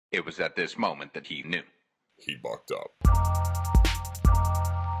It was at this moment that he knew. He bucked up.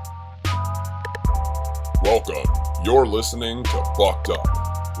 Welcome. You're listening to Bucked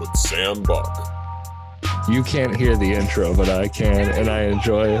Up with Sam Buck. You can't hear the intro, but I can, and I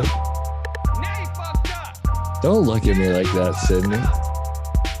enjoy it. Now you fucked up. Don't look at me like that, Sydney.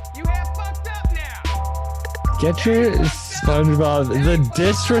 You have fucked up now. Get your SpongeBob. The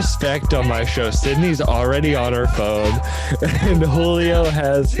disrespect on my show. Sydney's already on her phone, and Julio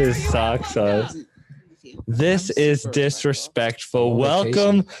has his socks on. This is disrespectful.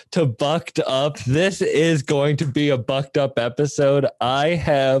 Welcome to Bucked Up. This is going to be a Bucked Up episode. I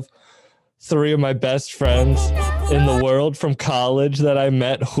have three of my best friends in the world from college that I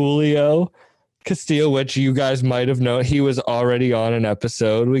met. Julio Castillo, which you guys might have known. He was already on an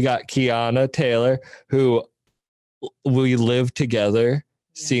episode. We got Kiana Taylor, who we lived together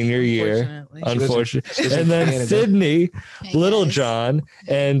senior year, unfortunately. And then Sydney Littlejohn,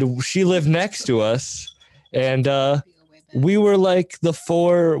 and she lived next to us. And we were like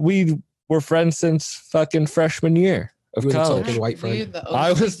we were friends since fucking freshman year of college. Token white friend.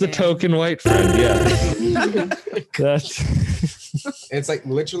 I was the token white friend, yeah. That's It's like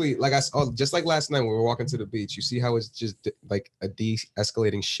literally like I saw, just like last night when we were walking to the beach. You see how it's just like a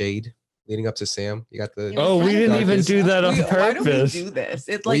de-escalating shade leading up to Sam. You got the we didn't even do that on Why do we purpose. do this?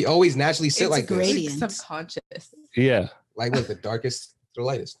 It's like we always naturally sit it's like this, gradient. Subconscious. Yeah. like with the darkest to the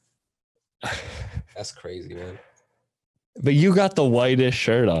lightest. That's crazy, man. But you got the whitest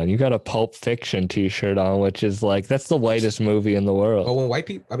shirt on. You got a Pulp Fiction t-shirt on, which is like, that's the whitest movie in the world. But when white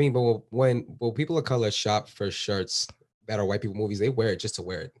people, when people of color shop for shirts that are white people movies, they wear it just to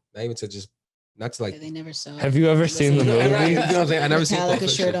wear it, not even to just, not to like. They never saw it. Have you ever seen the You know what movie? I'm saying? I never seen Pulp Metallica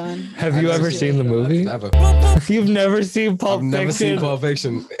Fiction. shirt on. Have you ever seen the movie? Never. You've never seen Pulp I've never Fiction? seen Pulp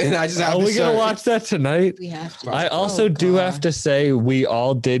Fiction, and I just have. Are the we gonna shirt. watch that tonight? We have to. I also do have to say we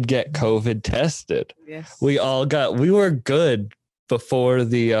all did get COVID tested. Yes. We were good before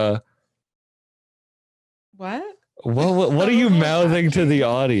the What? what are you mouthing to the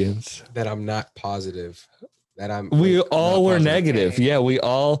audience? That I'm not positive. That I'm. We like, all not were positive. negative. Yeah, we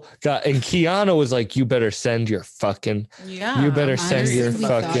all got, and Kiana was like, you better send your fucking, Yeah. you better send Honestly, your we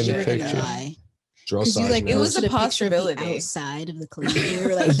thought fucking you were gonna picture. lie. Drill 'Cause you sergeant. It was posted a picture of the possibility. outside of the clinic. We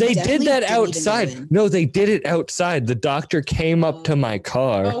were like, he They definitely did that didn't even go outside. in. No, they did it outside. The doctor came up to my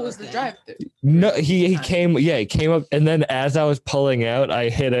car. Oh, it was the drive-thru. No, he came. Yeah, he came up, and then as I was pulling out, I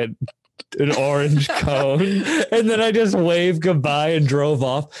hit an orange cone, and then I just waved goodbye and drove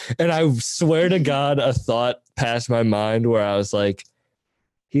off. And I swear to God, a thought passed my mind where I was like,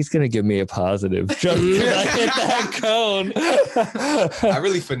 "He's gonna give me a positive just because I hit that cone." I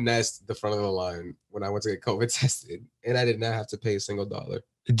really finessed the front of the line when I went to get COVID tested, and I did not have to pay a single dollar.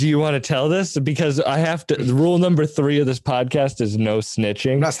 Do you want to tell this? Because I have to. Rule number 3 of this podcast is no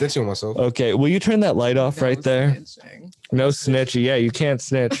snitching. I'm not snitching on myself. Okay, will you turn that light off right there? Snitching. No snitching. Yeah, you can't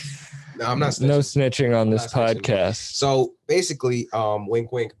snitch. No, I'm not snitching. No snitching on this Not snitching. podcast. So basically,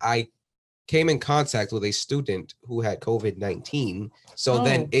 wink, wink. I came in contact with a student who had COVID-19. So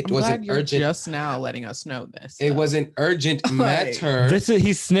then it I'm wasn't glad you're urgent. just now letting us know this. It though. was an urgent Like, matter.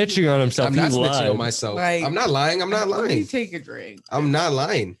 He's snitching on himself. I'm not He snitching lied. on myself. Like, I'm not lying. I'm not Let me lying. take a drink. I'm not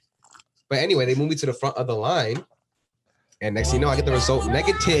lying. But anyway, they moved me to the front of the line. And next thing you know, I get the result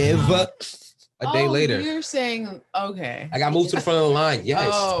negative a day later. You're saying, okay. I got moved to the front of the line. Yes.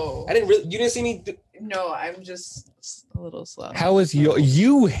 Oh. I didn't really, you didn't see me. No, I'm just a little slow. How was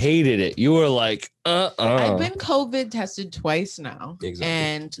you hated it? You were like, I've been COVID tested twice now. Exactly.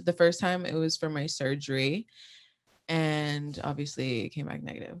 And the first time it was for my surgery. And obviously it came back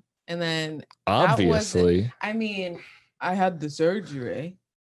negative. And then Obviously. I mean, I had the surgery.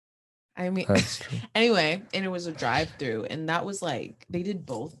 I mean, That's true. anyway, and it was a drive-through, and that was like they did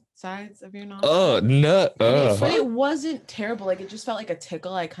both sides of your nostril. Oh no. But it wasn't terrible. Like it just felt like a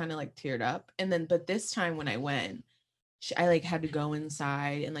tickle. I kind of like teared up, and then but this time when I went, I like had to go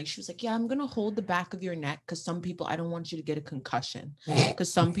inside, and like she was like, "Yeah, I'm gonna hold the back of your neck because some people I don't want you to get a concussion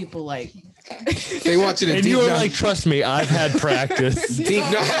because some people like They want you to And you were like, trust me, I've had practice. deep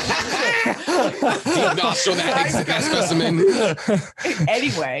nostril that specimen.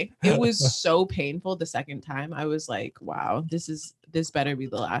 Anyway, it was so painful the second time. I was like, wow, this better be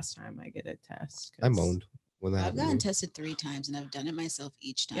the last time I get a test. I moaned when that I've happened. gotten tested 3 times and I've done it myself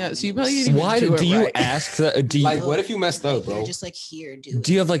each time. Yeah, and so you it probably was- didn't even Why do it do you right. ask that? Do you, Like, what if you messed up, They're bro? just like, here, do it.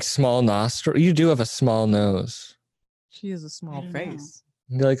 do you have like small nostril? You do have a small nose. She has a small I don't know. face.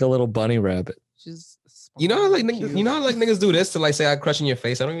 You're like a little bunny rabbit. She's You know, how, like small, niggas, you know, how, like niggas do this to like say I crush in your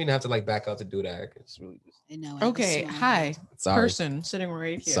face. I don't even have to like back out to do that. It's really I know. I have a okay, small hi, head. sorry. person sitting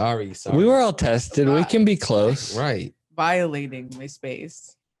right here, Sorry. We were all tested. We can be close. Right. violating my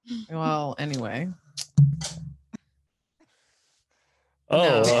space. Well, anyway.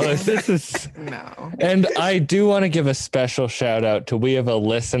 Oh, No. this is. No. And I do want to give a special shout out to we have a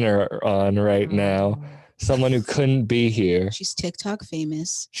listener on right now, someone who couldn't be here. She's TikTok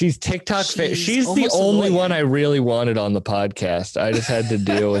famous. She's TikTok. She's She's the almost a only lawyer. one I really wanted on the podcast. I just had to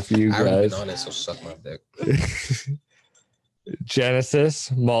deal with you I haven't guys. been on it, so suck my dick.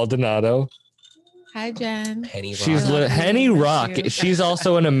 Genesis Maldonado. Hi, Jen. Henny She's Rock. Henny Miss Rock. you. She's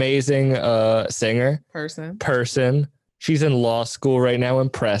also an amazing person. She's in law school right now.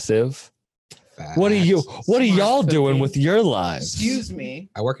 Impressive. What are Smart y'all doing cookie. with your lives? Excuse me.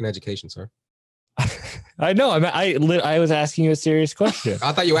 I work in education, sir. I know. I was asking you a serious question.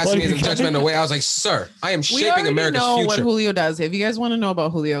 I thought you asked me in a What? judgmental way. I was like, sir, I am We shaping already America's know what future. Julio does. If you guys want to know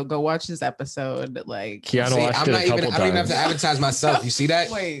about Julio, go watch his episode. Like, Keanu See, watched I'm it not a even. couple I don't even have to times. advertise myself. You see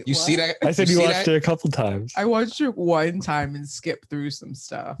that? Wait, You see what? that? I said you see watched that? it a couple times. I watched it one time and skipped through some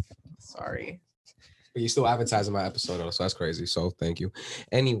stuff. Sorry. But you're still advertising my episode, though, so that's crazy. So thank you.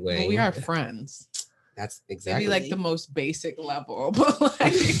 Anyway, Well, we are friends. That's Maybe exactly like the most basic level, but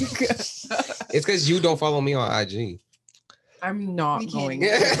like It's because you don't follow me on IG. I'm not We can't going.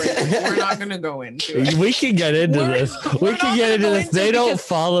 even We're not gonna go into it. We can get into We're- this. we're We can not get gonna into go this. into They it don't because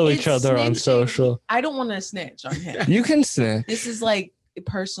follow each it's other on snitching. social. I don't want to snitch on him. You can snitch. This is like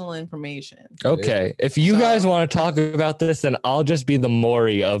personal information. Okay. If you So- guys want to talk about this, then I'll just be the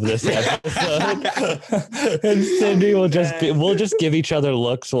Maury of this episode. And Cindy will we'll just give each other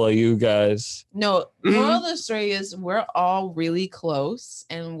looks while you guys. No, Mhm. moral of the story is we're all really close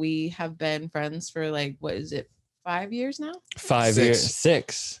and we have been friends for like, what is it, 5 years now? 5 6. years,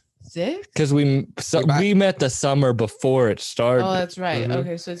 6. 6? Because we met the summer before it started. Oh, that's right. Mhm.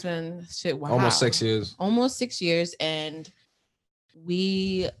 Okay, so it's been wow. Almost 6 years. Almost 6 years, and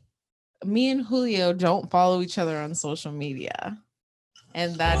me and Julio don't follow each other on social media,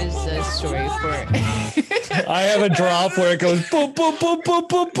 and that is a story for. I have a drop where it goes boom, boom, boom, boom,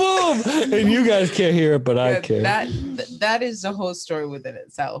 boom, boom, and you guys can't hear it, but I Yeah, can. that is a whole story within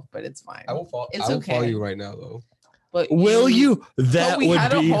itself, but it's fine. I will follow. It's I will follow okay. you right now, though. But Will you? But That we would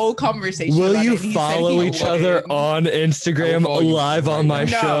had be. a whole conversation. Will about you it, and he said follow he each other wouldn't. on Instagram follow you live on my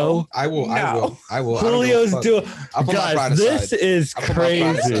right now. show? I will. I No. will. I will. I don't give a Julio's fuck. doing. I'll put my pride Guys, this aside. is I'll put my pride I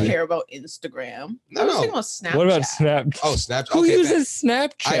don't aside. crazy. care about Instagram. No, I was no. thinking about Snapchat. What about Snapchat? Oh, Snapchat. Who Okay, uses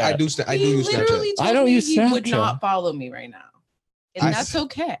Snapchat? I do. I do He use Snapchat. literally told I don't me use he would Snapchat. not follow me right now, and I- that's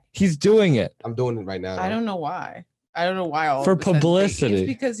okay. He's doing it. I'm doing it right now. I don't know why. I don't know why. All For of a sudden, like, publicity. it's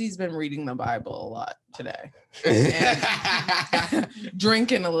because he's been reading the Bible a lot today,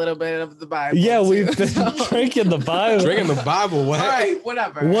 drinking a little bit of the Bible. Yeah, too, we've been so- drinking the Bible. Drinking the Bible. What? All right,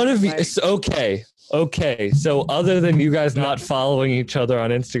 whatever. What if you? Like, It's okay. So other than you guys not following each other on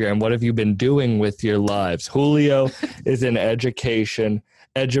Instagram, what have you been doing with your lives? Julio is in education.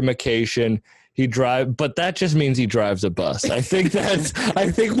 He but that just means he drives a bus. I think we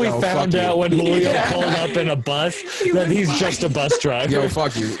Yo, found fuck out you. when Julio Yeah. pulled up in a bus He that was he's lying. just a bus driver. Yo,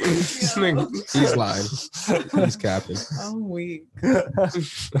 fuck you. He's lying. He's capping. I'm weak.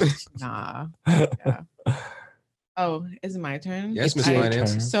 Nah. Yeah. Oh, is it my turn? Yes, Miss I-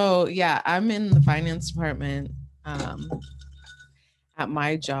 Finance. So yeah, I'm in the finance department at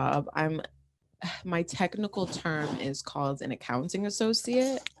my job. My technical term is called an accounting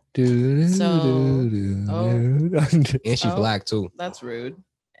associate. So, And she Oh. black too. That's rude.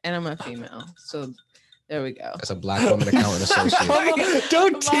 And I'm a female. So there we go. That's a black woman accountant associate.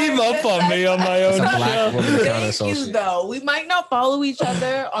 Don't team up on me on my That's own a black show. woman accountant Thank you associate. though. We might not follow each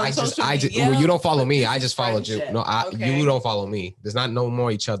other on social media. Well, you don't follow me. I just followed you. Friendship, No, okay? you don't follow me. There's not no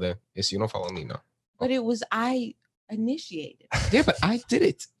more each other. It's you don't follow me. No. But it was I initiated. Yeah, but I did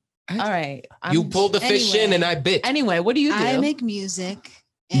it. All right. You pulled the fish in and I bit. Anyway, what do you do? I make music.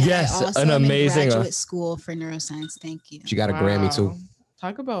 And Yes, I also an am in amazing, graduate school for neuroscience. Thank you. She got a Grammy too. Wow.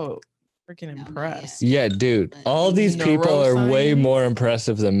 Talk about freaking No, impressed. Yeah, dude. All these people are way Neuroscience. more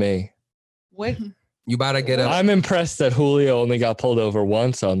impressive than me. What? You about to get a I'm impressed that Julio only got pulled over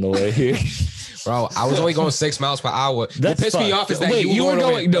once on the way here. bro. I was only going 6 miles per hour. What pissed me fine. off is that Wait, you were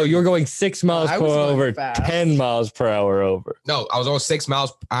going. No, you were going 6 miles I per was going over, fast. 10 miles per hour over. No, I was on 6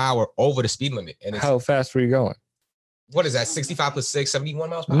 miles per hour over the speed limit. And it's, How fast were you going? what is that? 65 plus 6, 71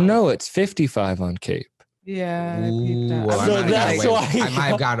 miles per hour. No, it's 55 on Cape. Yeah. I peeped Ooh, that. well, I So might have that's gotten away why with- I might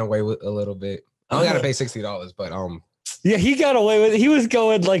have gotten away with a little bit. I only got to pay $60, but Yeah, he got away with it. He was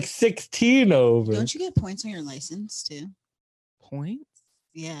going like 16 over. Don't you get points on your license too? Points?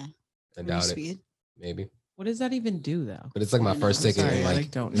 Yeah. I for doubt it. speed. Maybe. What does that even do though? But it's like my I don't first know. ticket. Sorry, and I like,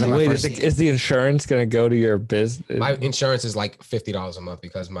 like don't it's like know. my Wait, first is the insurance going to go to your business? my insurance is like $50 a month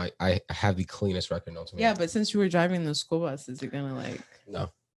because I have the cleanest record known to me. Yeah, but since you were driving the school bus, is it gonna like? No.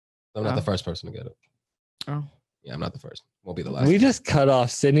 I'm not Oh. the first person to get it. Oh. Yeah, I'm not the first. Won't be the last. We just cut off.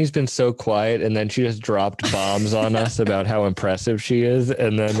 Sydney's been so quiet, and then she just dropped bombs on us about how impressive she is,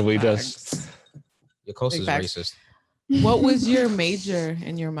 and then we just. Facts. Your coast is Facts. racist. What was your major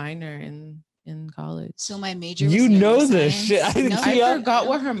and your minor in college? So my major was You know this neuroscience. shit. I- No, I Kiana- forgot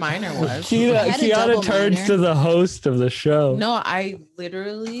what her minor was. I had a Kiana double turns minor. to the host of the show. No, I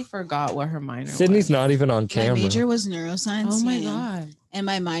literally forgot what her minor Sydney's was. not even on my camera. major was neuroscience. Oh my yeah. god. And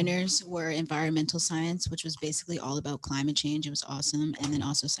my minors were environmental science, which was basically all about climate change. It was awesome. And then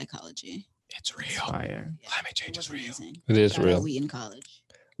also psychology. It's real. Fire. Yeah, Climate it change was is real. amazing. It is Shout out real. Wheaton College.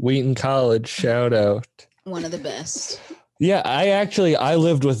 Wheaton College, shout out. One of the best. Yeah, I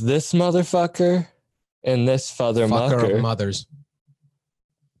lived with this motherfucker and this father Fucker mucker. of mothers.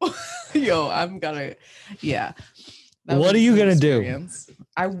 Yo, I'm gonna. Yeah. What was are you an gonna do? experience.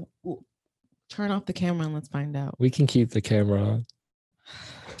 Turn off the camera and let's find out. We can keep the camera on.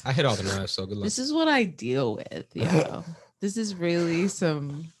 I hit all the knives, so good luck. This is what I deal with. Yo, this is really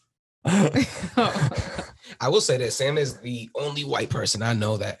some. I will say that Sam is the only white person I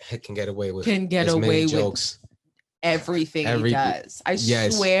know that can get away with Can get as many away with jokes everything Every- he does. I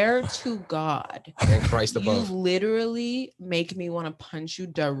Yes. swear to God. than Christ You above. literally make me want to punch you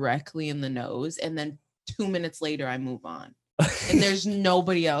directly in the nose, and then 2 minutes later, I move on. And there's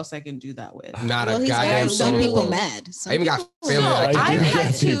nobody else I can do that with. Not Well, a he's goddamn got some soul. people mad. Some I even got people- family So that I I've do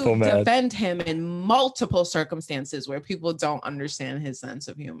had get people to mad. defend him in multiple circumstances where people don't understand his sense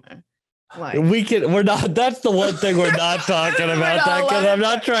of humor. Like, We're not, that's the one thing we're not talking We're about not that because allowed I'm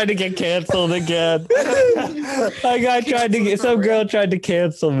not trying to get canceled again. Some girl tried to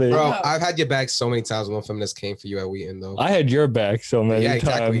cancel me. Bro, I've had your back so many times when one feminist came for you at Wheaton, though. I had your back so many Yeah,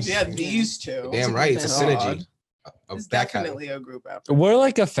 exactly. times. yeah, these two. Damn right, it's a synergy. A It's backhand. definitely a group effort. We're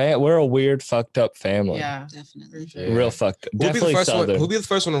like we're a weird, fucked up family. Yeah, Definitely. for sure. Yeah. Real fucked. Who'll be the Definitely first one? southern. Who'll be the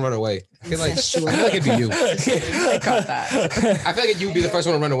first one to run away? I feel like, Sure. I feel like it'd be you. Cut that. I feel like you'd be the first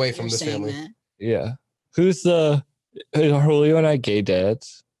one to run away from You're this saying family. that. Yeah. Who's are Julio and I gay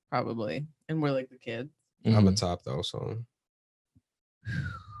dads? Probably. And we're like the kids. I'm the Mhm. top though, so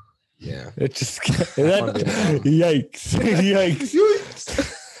yeah. It just wanna be the yikes.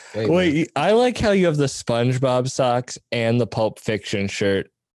 Yikes. Hey, man. Wait, I like how you have the SpongeBob socks and the Pulp Fiction shirt.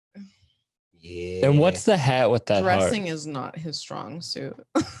 Yeah. And what's the hat with that Dressing is not his strong suit.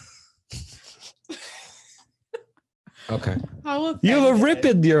 Okay. How You have a offended. rip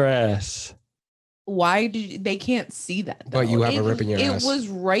in your ass. Why did they can't see that? But you though. have a rip in your ass. It was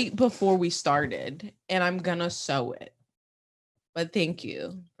right before we started, and I'm gonna sew it. But thank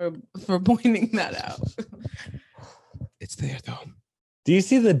you for pointing that out. It's there though. Do you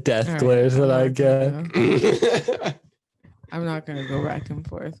see the death All right, glares that I I'm get? not gonna- I'm not gonna go back and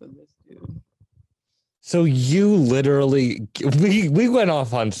forth with this dude. So you literally we went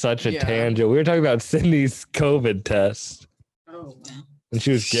off on such a Yeah. tangent. We were talking about Cindy's COVID test. Oh, And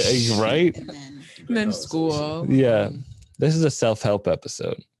she was getting right. And then and then school. Yeah. This is a self-help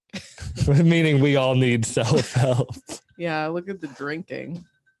episode. Meaning we all need self-help. Yeah, look at the drinking.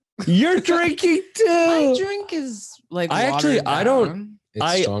 You're drinking My too. drink is like I actually- watered I don't- down.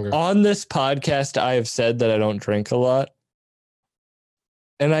 It's stronger. On this podcast, I have said that I don't drink a lot.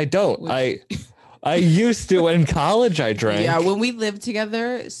 And I don't. Which- I used to in college I drank. Yeah, when we lived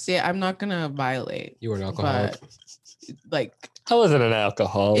together, see, I'm not gonna violate, You were an alcoholic. but like, I wasn't an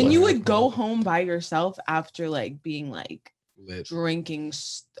alcoholic. and you would go home by yourself after like being like Lit. drinking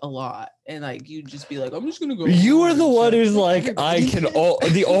a lot, and like you'd just be like, I'm just gonna go. You home were the and one chill. who's like, I can.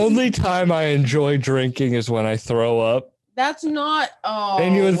 The only time I enjoy drinking is when I throw up. That's not. Oh,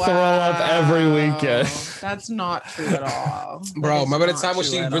 And you would throw up every wow. weekend. That's not true at all. That Bro, is remember the not time when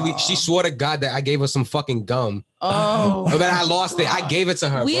true she at really all. she swore to God that I gave her some fucking gum. Oh, But then I lost it. I gave it to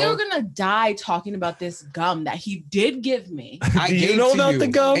her. we bro. are gonna die talking about this gum that he did give me. I Do you gave know to about you, the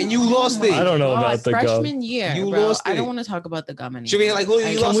gum? And you lost it. I don't know God, about the gum. freshman year. You bro. lost I don't it. want to talk about the gum anymore. She be like, "Look,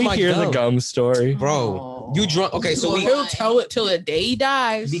 you Can lost we my hear gum." the gum story? Bro, you drunk. Okay, so we he'll tell it till the day he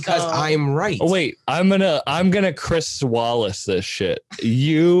dies. because so- I'm right. Oh wait, I'm gonna Chris Wallace this shit.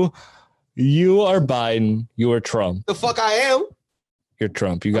 You are Biden. You are Trump. The fuck I am. You're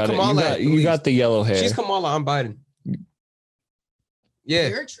Trump. You got it. Kamala, You got the yellow hair. She's Kamala. I'm Biden. Yeah,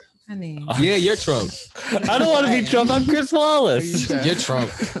 you're true. Honey. yeah, you're Trump. I don't want to be Trump. I'm Chris Wallace. You're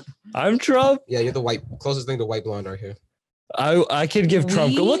Trump. I'm Trump. Yeah, you're the white closest thing to white blonde right here. I could give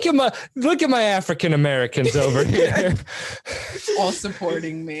Trump. We- Look at my African Americans over here. all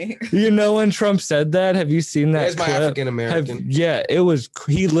supporting me. You know when Trump said that? Have you seen that There's my clip? African American. Yeah, it was.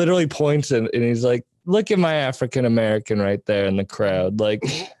 He literally points and he's like, "Look at my African American right there in the crowd." Like,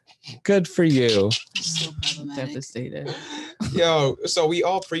 Good for you. So problematic. Devastated. Yo, so we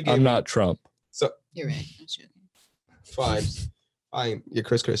all pregame. I'm not Trump. You're right. I'm joking. Fine. You're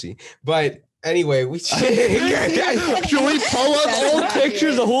Chris Chrissy. But anyway, we Should we pull up That's old not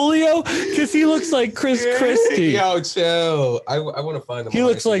pictures good. of Julio? Because he looks like Chris Christie. Yo, chill. I want to find him. He on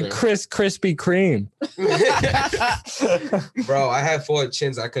looks like Instagram. Chris Krispy Kreme. Bro, I had 4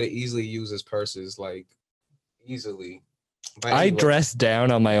 chins I could have easily used as purses, like easily. But I anyway. dress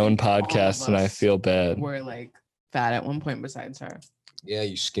down on my own podcast and I us feel bad. We're like fat at one point besides her. Yeah,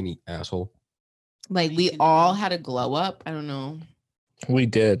 you skinny asshole. Like we all had a glow up. I don't know. We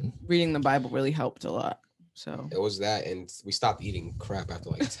did. Reading the Bible really helped a lot. So It was that, and we stopped eating crap after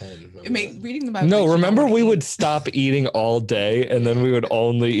like 10. it made reading the Bible. No, makes you remember not we wanna would eat. stop eating all day and then we would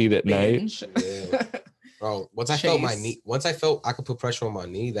only eat at night. Binge. Yeah. Bro, once I felt my Chase. knee, once I felt I could put pressure on my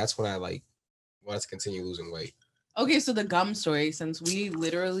knee, that's when I like wanted to continue losing weight. Okay, so the gum story, since we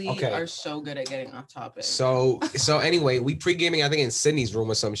literally Okay. are so good at getting off topic. So anyway, we pre-gaming, I think in Sydney's room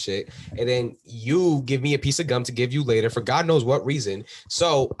or some shit. And then you give me a piece of gum to give you later for God knows what reason.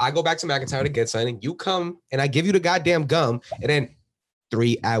 So I go back to McIntyre to get something. You come and I give you the goddamn gum. And then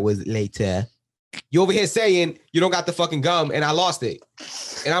 3 hours later, you over here saying you don't got the fucking gum and I lost it.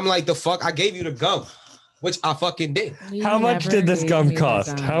 And I'm like, the fuck? I gave you the gum, which I fucking did. You How much never did this gave gum me the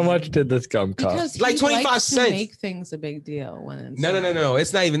cost? How gum. much did this gum cost? Because Like he 25 likes to cents. Make things a big deal when it's No.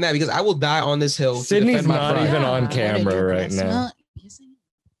 It's not even that because I will die on this hill. to Sydney's defend my not pride. even Yeah. on What did camera you right now. smell? Yes,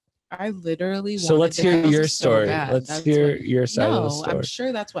 I I literally. So wanted let's to hear have your this so story. bad. Let's That's hear what- your side of the No, story. I'm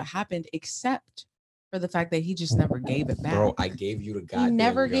sure that's what happened, except for the fact that he just never gave it back. Bro, I gave you the he goddamn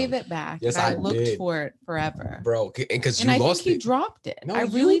never gum. gave it back. Yes, and I I looked did. for it forever. Bro, because And you I think lost he it. dropped it. No, I you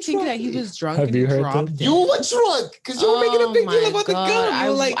really think that dropped he it. was drunk Have and you he heard dropped this? it. You were drunk because you were making a big deal my about the God. gum.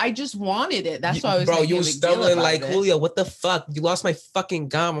 You were like, I just wanted it. That's why I was bro, making you a were big deal stumbling about like, it. Julio, what the fuck? You lost my fucking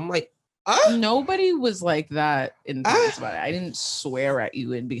gum. I'm like, Nobody was like that intense about it. I didn't swear at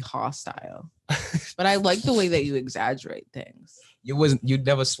you and be hostile, but I like the way that you exaggerate things. you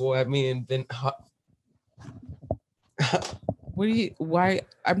never swore at me and then What do you? Why?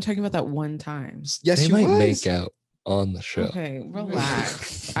 I'm talking about that one time. yes, They you might was. make out on the show. Okay,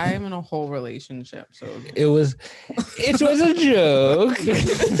 relax. I am in a whole relationship, so It was a joke.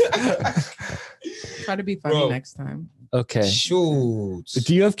 try to be funny Bro. next time. Okay. Shoot.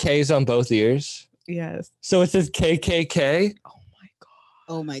 Do you have K's on both ears? Yes. So it says KKK. Oh my god.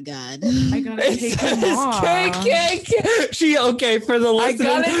 Oh my god. I gotta It take says them off. KKK. She okay for the I listeners.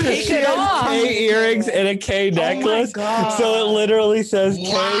 gotta take she it has off. K earrings and a K Oh my necklace. God. So it literally says Wow.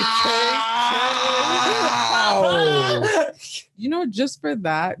 KKK. You know, just for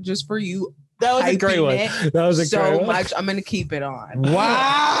that, just for you That was a great hyping one. it That was a so great one. much, I'm gonna keep it on.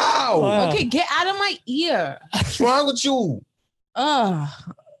 Wow. Wow. Okay, get out of my ear. What's wrong with you? Ugh.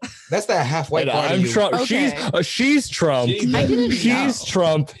 That's that halfway And part I'm of you. Trump. Okay. She's Trump. I didn't She's know.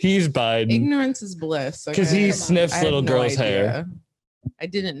 Trump. He's Biden. Ignorance is bliss. 'Cause he okay? sniffs I had little no girls' hair. idea. I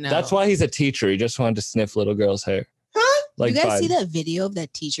didn't know. That's why he's a teacher. He just wanted to sniff little girls' hair. Like you guys see Biden. that video of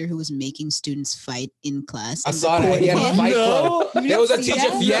that teacher who was making students fight in class? I in the saw that. He had a courtroom? fight No. club. There was a see teacher.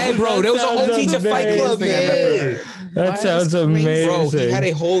 that? Yeah, bro. There was a whole That teacher sounds fight club. amazing. Yeah. That Why sounds is crazy? amazing. Bro, he had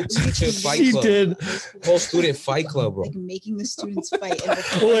a whole teacher fight He club. did. Whole student fight club, bro. Like making the students fight and Wait.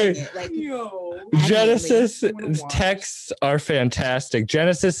 recording it. Like Yo. Genesis I wanna watch. texts are fantastic.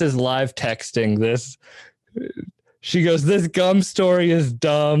 Genesis is live texting this. She goes, "This gum story is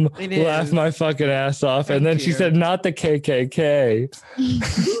dumb. It is. Laugh my fucking ass off." And then Thank she you. said, "Not the KKK."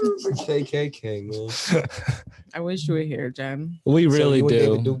 KKK, man. I wish you were here, Jen. We So really you and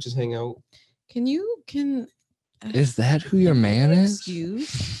David do. Duke just hang out. Can Is that who your man is?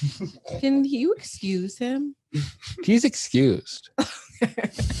 excuse? Can you excuse him? He's excused. I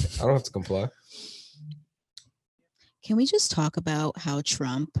don't have to comply. Can we just talk about how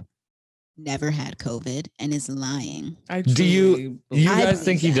Trump never had COVID and is lying? I Do you- truly You believe I guys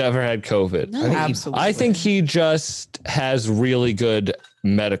think he believe that. never had COVID? No. I think he- Absolutely. I think he just has really good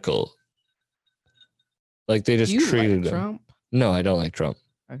medical. Like they just you treated like him. Trump. No, I don't like Trump.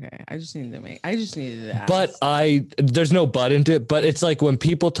 Okay, I just needed to ask. But there's no but into it. But it's like when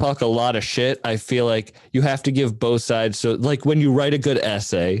people talk a lot of shit, I feel like you have to give both sides. So like when you write a good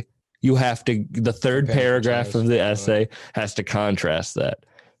essay, you have to, the third Compare and paragraph of contrast. the essay has to contrast that.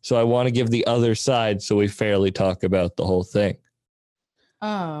 So I want to give the other side so we fairly talk about the whole thing.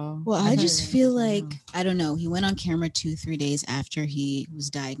 oh, Well, I thought just you were feel gonna say like I don't know. He went on camera 2-3 days after he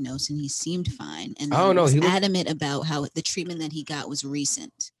was diagnosed, and he seemed fine. And I don't then know, was he looked- adamant about how the treatment that he got was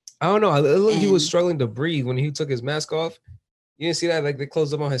recent. I don't know. It looked like he was And- struggling to breathe when he took his mask off. You didn't see that? Like they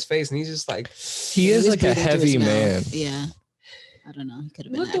closed up on his face, and he's just like, He is was like a breathing through his heavy mouth. man. Yeah. I don't know. He could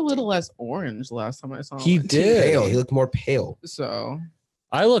have He been looked a acting. little less orange last time I saw him. He on did. Pale. He looked more pale. TV. So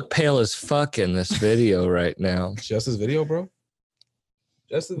I look pale as fuck in this video right now. Just this video, bro.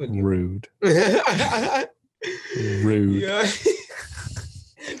 Just the video. Rude. Yeah. Rude.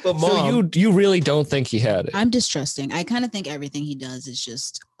 But So mom, you really don't think he had it? I'm distrusting. I kind of think everything he does is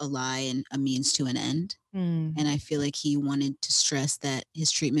just a lie and a means to an end. And I feel like he wanted to stress that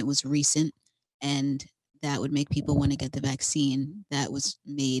his treatment was recent and that would make people want to get the vaccine that was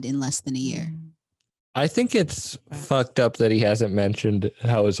made in less than a year. I think it's fucked up that he hasn't mentioned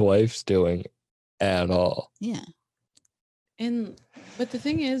how his wife's doing at all. Yeah. But the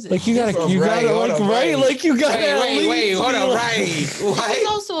thing is, Like you gotta, Hold like on, right, right. like you gotta. at wait, least hold be on, like- right? it's What?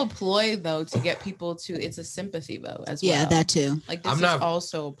 also a ploy though to get people to. It's a sympathy vote as well. Yeah, that too. Like this I'm is not-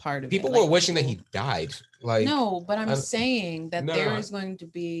 also a part of People it. were Like, wishing that people- he died. Like, No, but I'm I'm- saying that No, there no. is going to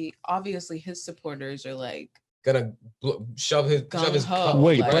be obviously his supporters are like gonna shove his Gung-ho. cup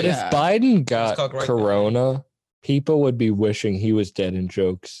Wait, Like, but if yeah. Biden got cock right there. corona, people would be wishing he was dead in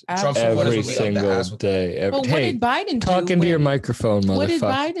jokes Trump supporters every would be up the single ass with day. But what Hey, did Biden do? talk into your when- microphone, What did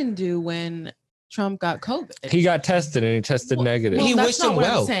motherfucker. Biden do when Trump got COVID? He got tested and he tested Well- negative. well, He that's wished not him what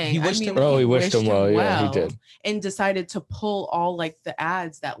I'm well. saying. He I wished mean, him Oh, he wished him well. Yeah, he well did. And decided to pull all like the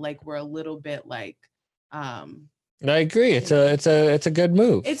ads that like were a little bit like I agree. It's a good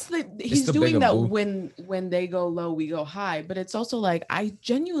move. it's the he's the doing bigger that move. when they go low, we go high. But it's also like I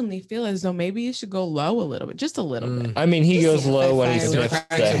genuinely feel as though maybe you should go low a little bit, just a little bit. I mean, he Just goes low when he fire. sniffs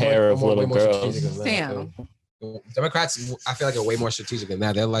Democrats the are hair of way little more girls. strategic than that, Sam. though. Democrats, I feel like, are way more strategic than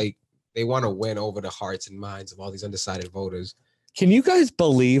that. They're like, they want to win over the hearts and minds of all these undecided voters. Can you guys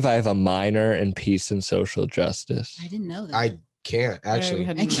believe I have a minor in peace and social justice? I didn't know that. I can't actually.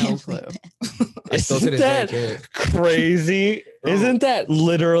 had I no can't clue. believe that. I still to Isn't this day that can't. crazy? Bro. Isn't that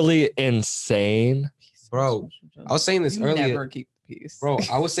literally insane? Bro, I was saying this You earlier. Never keep the peace, Bro,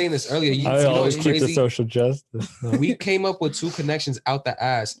 I was saying this earlier. You, I you know always what's keep the crazy? social justice. We came up with 2 connections out the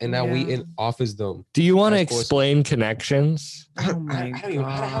ass, and now we Yeah. in office them. Do you want to Of course. explain connections? I don't, Oh I my don't even.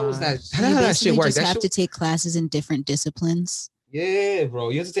 How the hell is that? gosh. How the You hell that basically shit work? just That have shit, to take classes in different disciplines. yeah, bro.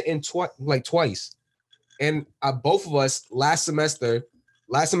 You have to take in twice. And both of us last semester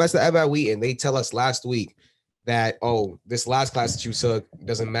at Wheaton, they tell us last week that, oh, this last class that you took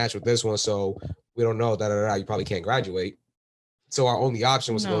doesn't match with this one, so we don't know. You probably can't graduate. So our only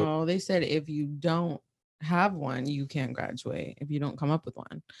option was to go. No, they said if you don't have one, you can't graduate if you don't come up with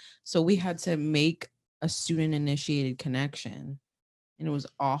one. So we had to make a student initiated connection, and it was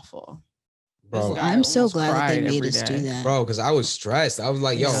awful. Bro, I I'm so almost glad that they cried made every us do day. that. Bro, because I was stressed. I was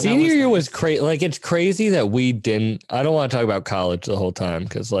like, yo, Yeah, that Senior was year nice. was crazy. Like, it's crazy that we didn't. I don't want to talk about college the whole time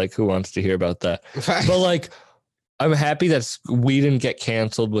because, like, who wants to hear about that? But like, I'm happy that we didn't get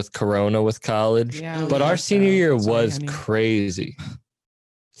canceled with Corona with college. Yeah, But we our missed senior out. year Sorry, was honey. crazy.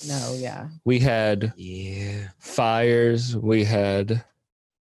 No, yeah. We had yeah. fires. We had.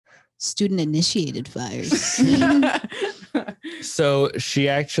 Student initiated fires. So she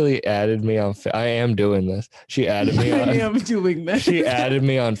actually added me on. I am doing this. She added me I on. am doing this. She added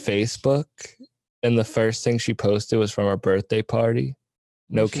me on Facebook, and the first thing she posted was from our birthday party.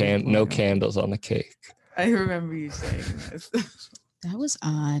 No She was no born. candles on the cake. I remember you saying this. That was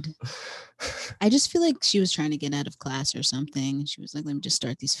odd. I just feel like she was trying to get out of class or something. She was like, let me just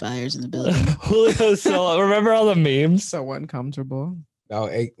start these fires in the building. Julio, so remember all the memes? So uncomfortable. No,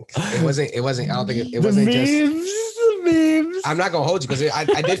 it wasn't. It wasn't. I don't think it The wasn't memes. just. The memes. I'm not gonna hold you because I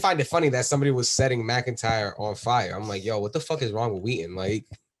did find it funny that somebody was setting McIntyre on fire. I'm like, yo, what the fuck is wrong with Wheaton? Like,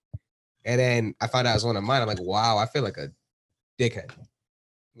 and then I found out it was one of mine. I'm like, wow, I feel like a dickhead,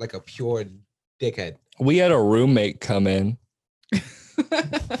 like a pure dickhead. We had a roommate come in.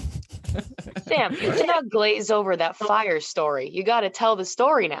 Sam, you cannot glaze over that fire story. You got to tell the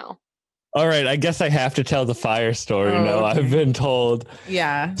story now. All right, I guess I have to tell the fire story Oh, now. okay. I've been told.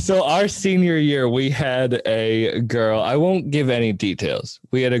 Yeah. So our senior year, we had a girl. I won't give any details.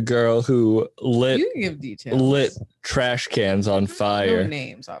 We had a girl who lit You can give details. lit trash cans on fire. No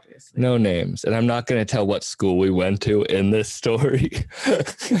names, obviously. No names. And I'm not going to tell what school we went to in this story.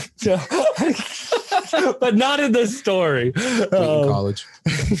 No. But not in this story. Wheaton College.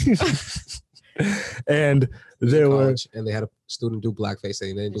 And there were. College, and they had a student do blackface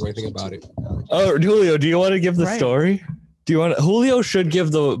and they didn't do anything about it. Oh, Julio, do you want to give the Right. story? Do you want Julio should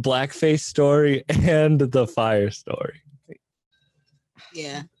give the blackface story and the fire story.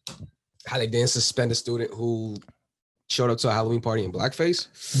 Yeah. How they didn't suspend a student who showed up to a Halloween party in blackface.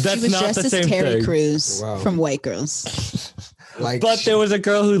 That's she was not dressed the as same Terry thing. Crews Wow. from White Girls. Like, But there was a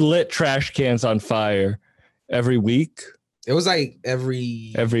girl who lit trash cans on fire every week. It was like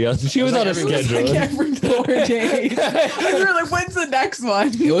every other. She was It on a was like schedule. Like every 4 days. And we were like, when's the next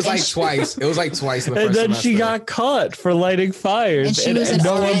one? It was like twice. It was like twice in the And first then semester. she got caught for lighting fires, And she was an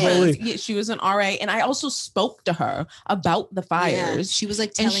no one RA. believed. Yeah, she was an RA, and I also spoke to her about the Yeah, fires. she was like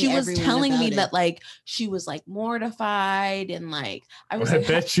And telling she was everyone telling me about that it. like she was like mortified and like I was I like,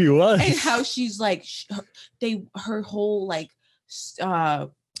 bet she was. and how she's like her whole like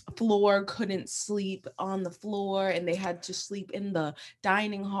floor couldn't sleep on the floor and they had to sleep in the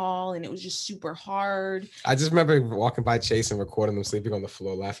dining hall and it was just super hard. I just remember walking by Chase and recording them sleeping on the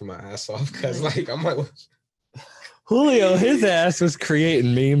floor, laughing my ass off because like I'm like, Julio, his ass was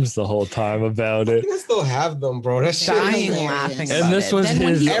creating memes the whole time about I it. think I still have them, bro. That shit. Dying Is hilarious. laughing And about this it. was Then when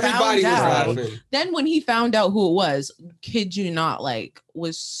his- he Everybody was found out- laughing. Then when he found out who it was, kid you not, like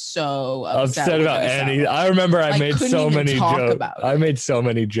was so Upset with about himself. any. I remember I Like, made couldn't so even many talk jokes. about I it. made so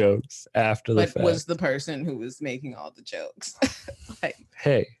many jokes after the But fact. was the person who was making all the jokes. Like,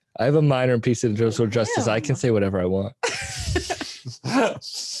 Hey, I have a minor in peace and social justice. I can Damn. say whatever I want.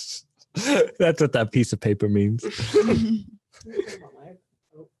 That's what that piece of paper means.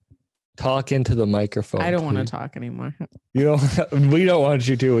 Talk into the microphone. I don't want to please. talk anymore. You don't. We don't want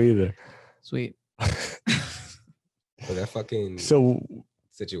you to either. Sweet. But that fucking So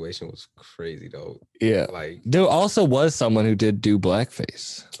situation was crazy though. yeah, Like, there also was someone who did do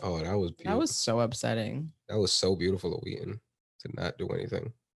blackface. oh, that was beautiful. That was so upsetting. That was so beautiful of Wheaton to not do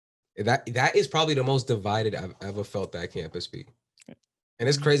anything. That is probably the most divided I've ever felt that campus be. And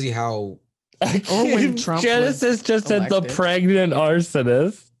it's crazy how Or when Trump Genesis just said the elected. pregnant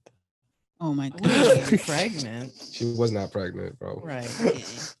arsonist. Oh my She was god. pregnant. she was not pregnant, bro.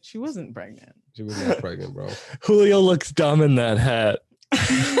 Right. She wasn't pregnant. She was not pregnant, bro. Julio looks dumb in that hat.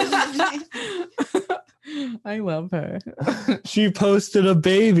 I love her. She posted a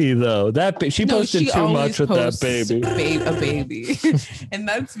baby though. She No, posted she too always much with that posts baby. A baby. And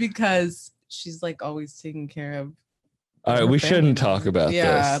that's because she's like always taking care of. All right, her we family shouldn't talk members. about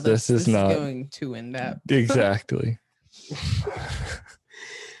Yeah, this. This is not going too in depth. exactly.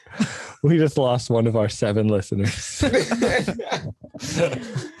 We just lost one of our 7 listeners.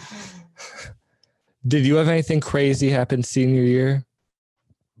 Did you have anything crazy happen senior year?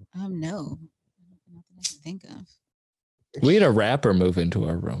 No. Nothing I can think of. We had a rapper move into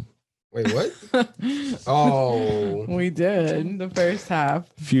our room. Wait, what? Oh, We did the first half.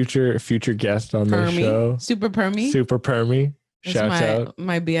 Future guest on the show. Super Permy. Super Permy. It's Shouts out.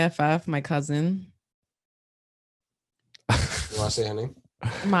 my BFF, my cousin you want to say her name?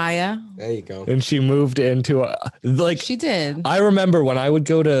 Maya. There you go. And she moved into like She did. I remember when I would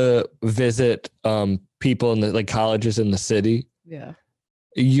go to visit people in the like colleges in the city, Yeah.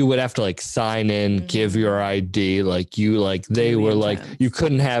 you would have to like sign in, give your ID, like you like they Really were like intense. you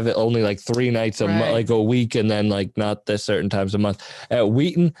couldn't have it only like 3 nights a month, Right. like a week, and then like not this certain times a month. At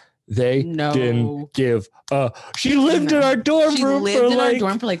Wheaton, they No. didn't give. She lived in No. our dorm She room lived for in like our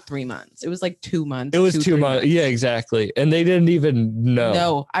dorm for like 3 months. It was like 2 months. it was 2 2 months. Yeah, exactly. And they didn't even know.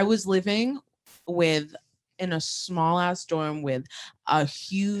 No, I was living in a small ass dorm with a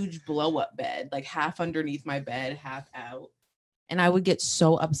huge blow up bed, like half underneath my bed, half out. And I would get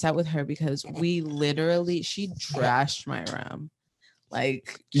so upset with her because she trashed my room.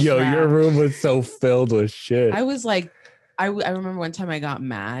 Like, Yo, your trashed. room was so filled with shit. I was like, I remember one time I got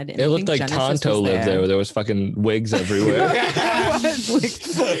mad. And It I looked think like Genesis Tonto was lived there. There was fucking wigs everywhere.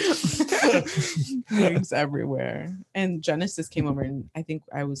 Wigs everywhere. And Genesis came over, and I think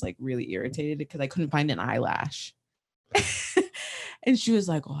I was like really irritated because I couldn't find an eyelash. And she was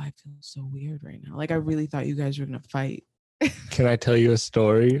like, "Oh, I feel so weird right now. Like I really thought you guys were gonna fight." Can I tell you a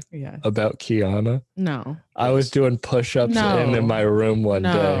story Yeah. about Kiana? No. I was doing push-ups in No. my room one day,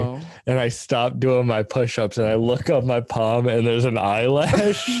 No. and I stopped doing my push-ups, and I look up my palm, and there's an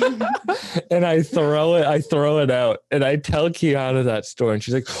eyelash, and I throw it out, and I tell Kiana that story, and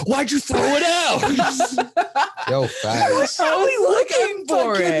she's like, "Why'd you throw it out?" Yo, facts. I was looking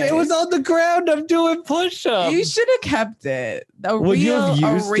for it. It was on the ground. I'm doing push-ups. You should have kept it. Would you have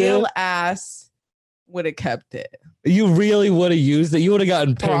used real it? ass would have kept it. You really would have used it. You would have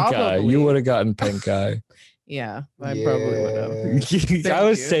gotten pink eye. Probably. You would have gotten pink eye. Yeah, I probably would have. I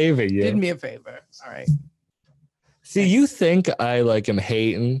was you. saving you. Did me a favor. All right. See, you think I like am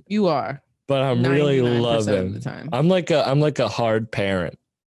hating, You are. but I'm really 99% of loving. the time. I'm like a hard parent.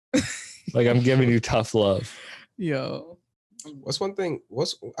 Like I'm giving you tough love. Yo. What's one thing?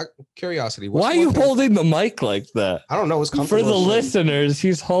 Curiosity? Why are you holding the mic like that? I don't know. It's For comfortable. the as shit. listeners,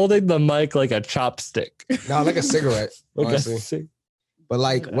 he's holding the mic like a chopstick. No, like a cigarette. Like a honestly. cig- But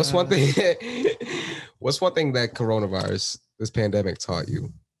like, what's one thing? What's one thing that this pandemic taught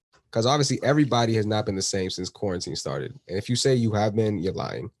you? Because obviously everybody has not been the same since quarantine started. And if you say you have been, you're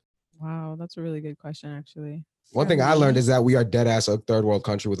lying. Wow, that's a really good question, actually. One thing I learned is that we are dead ass a third world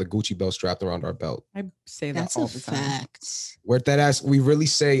country with a Gucci belt strapped around our belt. I say that That's all a the time. fact. We're dead ass. We really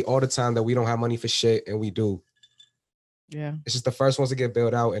say all the time that we don't have money for shit, and we do. Yeah. It's just the first ones to get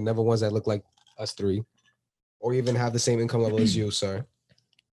bailed out and never ones that look like us three or even have the same income level as you, sir.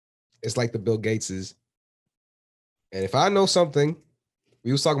 It's like the Bill Gateses. And if I know something,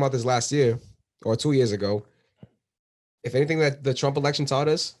 we was talking about this last year or 2 years ago. If anything that the Trump election taught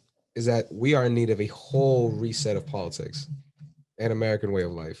us is that we are in need of a whole reset of politics and American way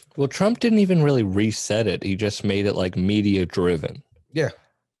of life. Well, Trump didn't even really reset it. He just made it like media driven. Yeah.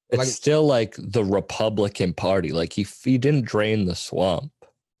 It's Like- still like the Republican Party. Like he didn't drain the swamp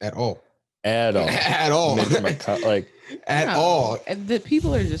At all. at all. At all. Mitch like At No, all. and the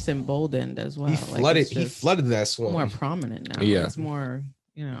people are just emboldened as well. He Like, flooded. it's He just flooded that swamp. more prominent now. Yeah. It's more,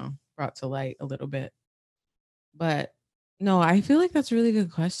 brought to light a little bit. But no, I feel like that's a really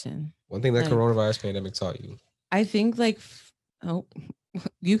good question. One thing that Like- coronavirus pandemic taught you. I think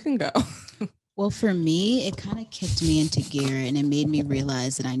you can go. Well, for me, it kind of kicked me into gear and it made me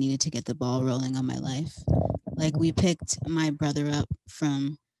realize that I needed to get the ball rolling on my life. Like we picked my brother up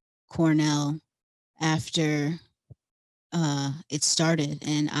from Cornell after it started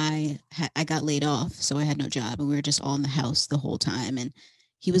and I got laid off. So I had no job and we were just all in the house the whole time. And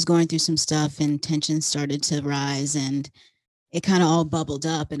he was going through some stuff and tensions started to rise and it kind of all bubbled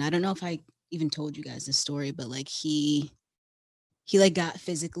up. And I don't know if I even told you guys this story, but like he like got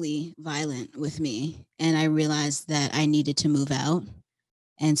physically violent with me and I realized that I needed to move out.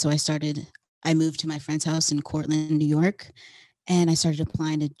 And so I moved to my friend's house in Cortland, New York, and I started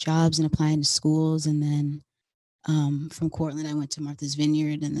applying to jobs and applying to schools. And then from Cortland, I went to Martha's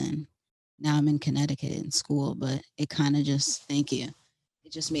Vineyard and then now I'm in Connecticut in school, but it kind of just, thank you.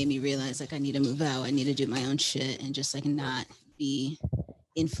 It just made me realize like I need to move out. I need to do my own shit and just like not be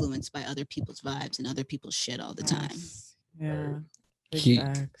influenced by other people's vibes and other people's shit all the time. Yes. Yeah. Big He-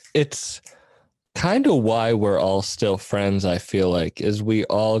 facts. it's kind of why we're all still friends, I feel like, is we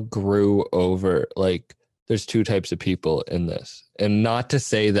all grew over like there's two types of people in this. And not to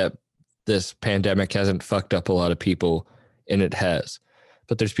say that this pandemic hasn't fucked up a lot of people, and it has.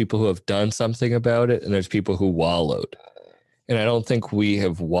 But there's people who have done something about it and there's people who wallowed. And I don't think we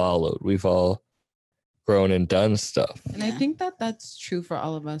have wallowed. We've all grown and done stuff. And I Yeah. think that that's true for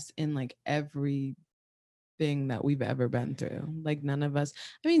all of us in like every thing that we've ever been through. Like none of us,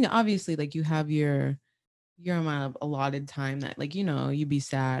 I mean, obviously like you have your amount of allotted time that like, you be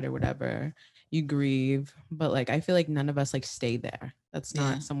sad or whatever, you grieve, but like I feel like none of us like stay there. That's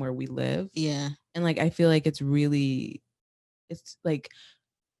not Yeah. somewhere we live. Yeah. And like I feel like it's like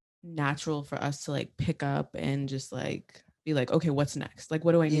natural for us to like pick up and just like be like, okay, what's next? Like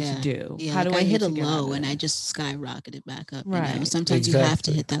what do I need to do? Yeah, How like do I need hit a to get out low of and I it? just skyrocketed back up. Right. Sometimes you have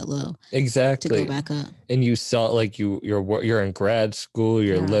to Exactly. hit that low to Exactly. go back up. And you saw like you're in grad school,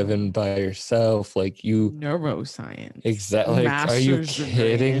 you're Yeah. living by yourself, like you Neuroscience. exactly. Like, are you Master's degree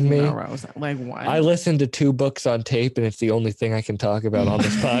kidding in me? neuroscience. Like what? I listened to 2 books on tape, and it's the only thing I can talk about on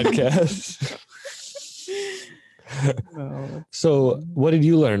this podcast. No. So, what did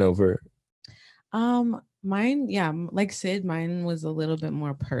you learn over? Mine, yeah, like Sid, mine was a little bit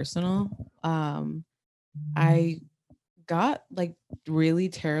more personal. I got like really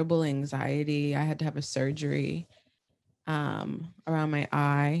terrible anxiety. I had to have a surgery around my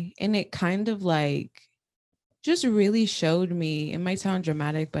eye, and it kind of like just really showed me, it might sound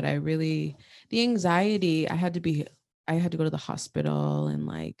dramatic, but the anxiety, I had to go to the hospital and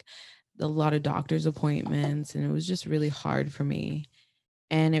like a lot of doctor's appointments, and it was just really hard for me.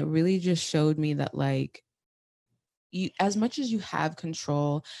 And it really just showed me that like you, as much as you have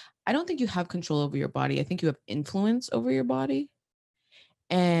control, I don't think you have control over your body. I think you have influence over your body.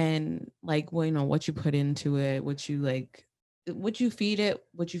 And like, well, what you put into it, what you feed it,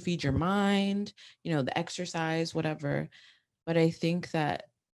 what you feed your mind, the exercise, whatever. But I think that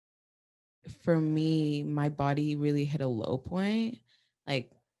for me, my body really hit a low point, like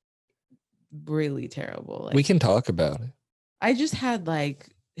really terrible. Like, We can talk about it. I just had like,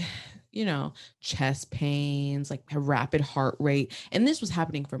 chest pains, like a rapid heart rate. And this was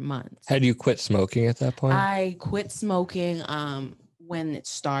happening for months. Had you quit smoking at that point? I quit smoking when it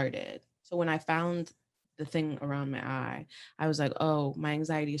started. So when I found the thing around my eye, I was like, oh, my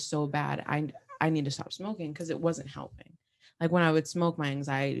anxiety is so bad. I need to stop smoking because it wasn't helping. Like when I would smoke, my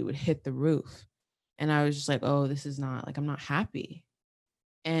anxiety would hit the roof. And I was just like, oh, this is not like, I'm not happy.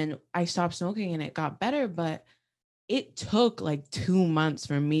 And I stopped smoking and it got better, but it took like 2 months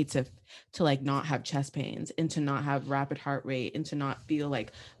for me to like not have chest pains and to not have rapid heart rate and to not feel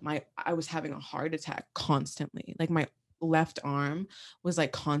like I was having a heart attack constantly. Like my left arm was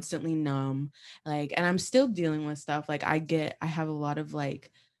like constantly numb. Like, and I'm still dealing with stuff. Like I have a lot of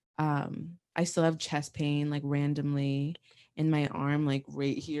like, I still have chest pain like randomly in my arm, like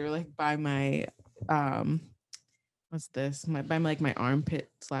right here, like by my, what's this? By my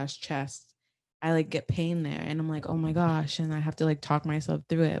armpit / chest. I like get pain there and I'm like, oh my gosh. And I have to like talk myself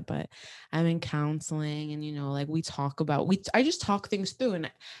through it. But I'm in counseling and, you know, like I just talk things through.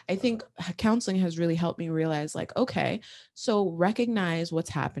 And I think counseling has really helped me realize like, okay, so recognize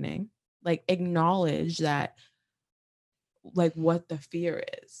what's happening, like acknowledge that, like what the fear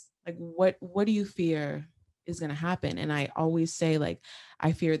is, like, what do you fear is going to happen? And I always say like,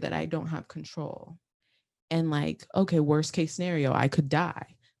 I fear that I don't have control and like, okay, worst case scenario, I could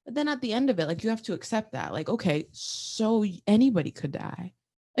die. But then at the end of it, like you have to accept that, like, okay, so anybody could die.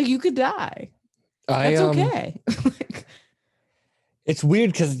 Like you could die. That's okay. It's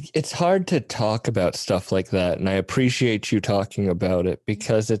weird because it's hard to talk about stuff like that. And I appreciate you talking about it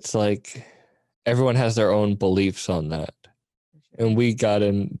because it's like everyone has their own beliefs on that. And we got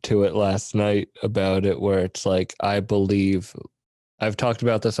into it last night about it where it's like, I believe, I've talked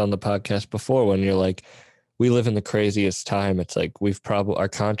about this on the podcast before when you're like, we live in the craziest time. It's like our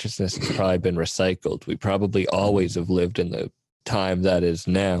consciousness has probably been recycled. We probably always have lived in the time that is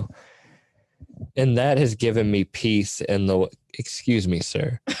now. And that has given me peace in excuse me,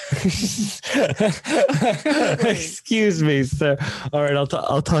 sir. Excuse me, sir. All right,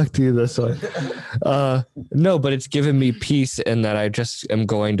 I'll talk to you this way. No, but it's given me peace in that I just am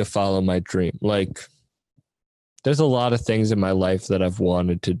going to follow my dream. Like, there's a lot of things in my life that I've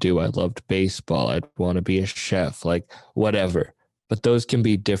wanted to do. I loved baseball. I'd want to be a chef, like whatever. But those can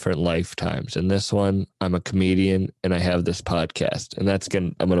be different lifetimes. And this one, I'm a comedian and I have this podcast. And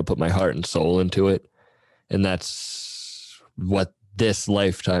I'm going to put my heart and soul into it. And that's what this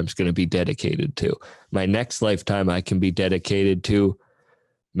lifetime's going to be dedicated to. My next lifetime, I can be dedicated to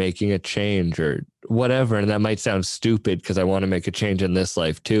making a change or whatever. And that might sound stupid because I want to make a change in this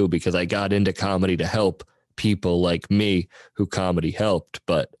life too, because I got into comedy to help people like me who comedy helped.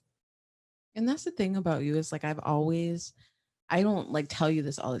 And that's the thing about you is like, I don't like tell you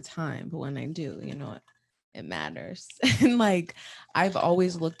this all the time, but when I do, you know, it matters. And like, I've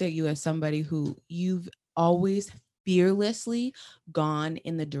always looked at you as somebody who you've always fearlessly gone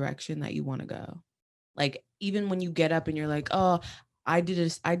in the direction that you want to go. Like, even when you get up and you're like, oh, I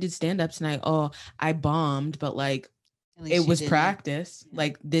did stand up tonight. Oh, I bombed, but like, it was practice.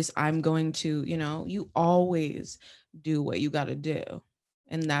 Like this, I'm going to, you know, you always do what you got to do.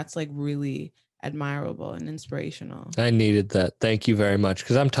 And that's like really admirable and inspirational. I needed that. Thank you very much.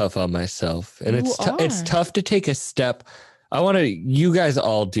 Cause I'm tough on myself and it's tough to take a step. You guys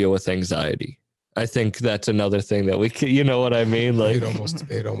all deal with anxiety. I think that's another thing that we could, you know what I mean? Like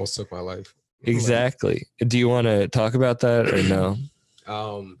it almost took my life. Exactly. Do you want to talk about that or no?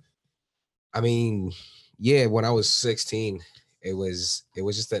 I mean, yeah, when I was 16, it was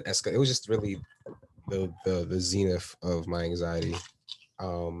just it was just really the zenith of my anxiety.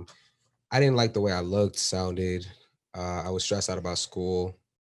 I didn't like the way I looked, sounded. I was stressed out about school.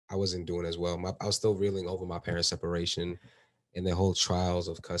 I wasn't doing as well. I was still reeling over my parents' separation and the whole trials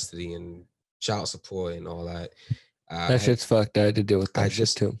of custody and child support and all that. That shit's fucked. I had to deal with that shit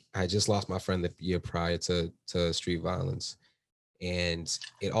too. I just lost my friend the year prior to street violence. And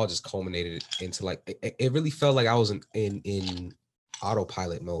it all just culminated into like, it really felt like I was in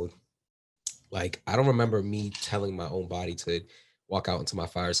autopilot mode. Like, I don't remember me telling my own body to walk out into my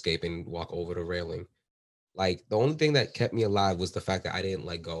fire escape and walk over the railing. Like, the only thing that kept me alive was the fact that I didn't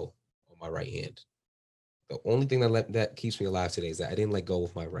let go on my right hand. The only thing that keeps me alive today is that I didn't let go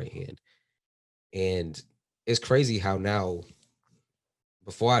with my right hand. And it's crazy how now,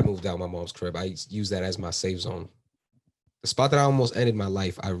 before I moved out of my mom's crib, I used that as my safe zone. The spot that I almost ended my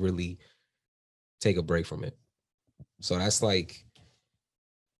life, I really take a break from it. So that's my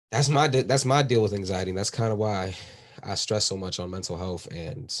deal with anxiety. And that's kind of why I stress so much on mental health.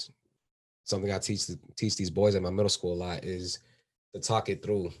 And something I teach these boys at my middle school a lot is to talk it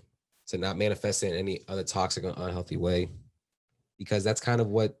through, to not manifest it in any other toxic or unhealthy way. Because that's kind of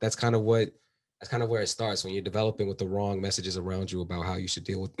where it starts when you're developing with the wrong messages around you about how you should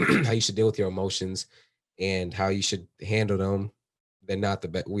deal with your emotions and how you should handle them. They're not the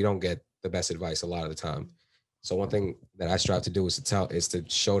best. We don't get the best advice a lot of the time. So one thing that I strive to do is to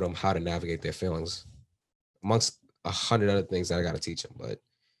show them how to navigate their feelings, amongst 100 other things that I got to teach them. But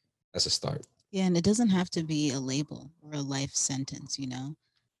that's a start. Yeah, and it doesn't have to be a label or a life sentence, you know.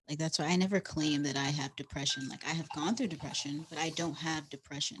 Like that's why I never claim that I have depression. Like I have gone through depression, but I don't have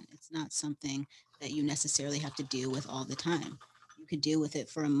depression. It's not something that you necessarily have to deal with all the time. You could deal with it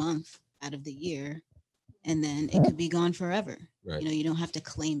for a month out of the year, and then it could be gone forever. Right. You know, you don't have to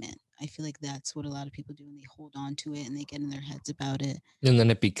claim it. I feel like that's what a lot of people do, and they hold on to it and they get in their heads about it, And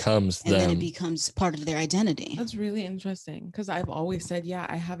then it becomes and then them. it becomes part of their identity. That's really interesting because I've always said, yeah,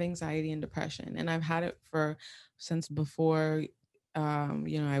 I have anxiety and depression, and I've had it since before,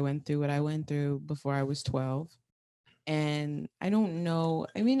 I went through what I went through before I was 12, and I don't know.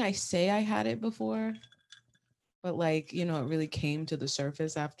 I mean, I say I had it before, but like, it really came to the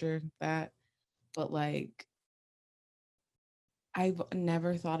surface after that. But like, I've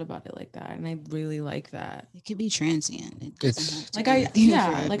never thought about it like that, and I really like that. It could be transient. It It's- doesn't have to Like be I, with you yeah,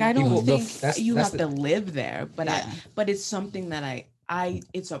 forever. like I don't People- think That's- you that's have to live there, but Yeah. but it's something that I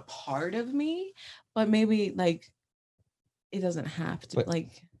it's a part of me, but maybe like it doesn't have to But-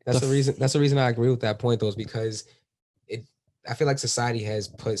 like. That's the reason. That's the reason I agree with that point, though, is because I feel like society has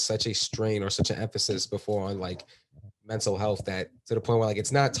put such a strain or such an emphasis before on like mental health that to the point where like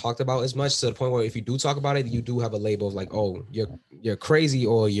it's not talked about as much. To the point where if you do talk about it, you do have a label of like, oh, you're crazy,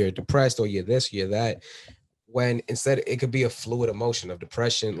 or you're depressed, or you're this, you're that. When instead it could be a fluid emotion of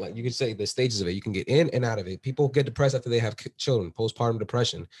depression. Like you could say the stages of it. You can get in and out of it. People get depressed after they have children, postpartum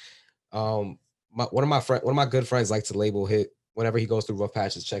depression. One of my good friends likes to label it whenever he goes through rough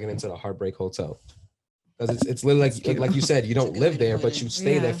patches, checking into the Heartbreak Hotel. Because it's literally That's cute. like you said, you That's a don't good live way to there, put but it. you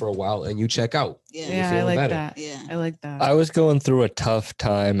stay there Yeah. for a while and you check out. Yeah. You're Yeah, I feeling like better. that. Yeah. I like that. I was going through a tough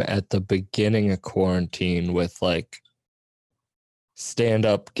time at the beginning of quarantine with like stand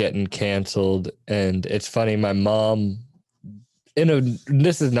up getting canceled. And it's funny, my mom,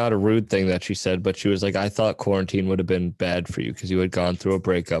 this is not a rude thing that she said, but she was like, I thought quarantine would have been bad for you because you had gone through a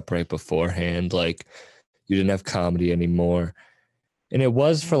breakup right beforehand. Like you didn't have comedy anymore. And it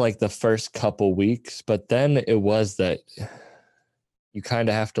was for like the first couple weeks, but then it was that you kind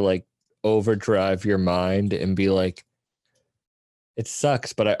of have to like overdrive your mind and be like, it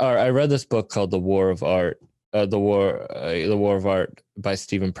sucks. But I read this book called The War of Art, The War of Art by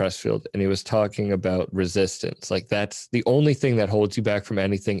Stephen Pressfield, and he was talking about resistance. Like that's the only thing that holds you back from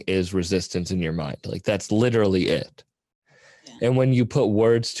anything is resistance in your mind. Like that's literally it. Yeah. And when you put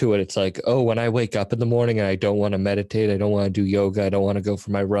words to it, it's like, oh, when I wake up in the morning and I don't want to meditate, I don't want to do yoga, I don't want to go for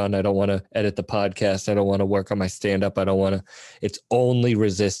my run, I don't want to edit the podcast, I don't want to work on my stand-up, I don't want to. It's only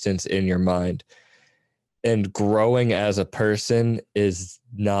resistance in your mind. And growing as a person is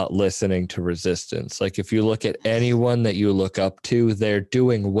not listening to resistance. Like if you look at anyone that you look up to, they're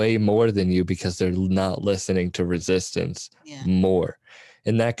doing way more than you because they're not listening to resistance Yeah. more.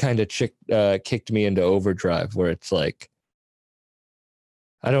 And that kind of kicked me into overdrive where it's like,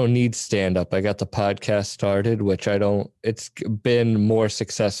 I don't need stand up. I got the podcast started, which it's been more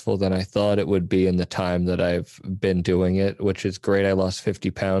successful than I thought it would be in the time that I've been doing it, which is great. I lost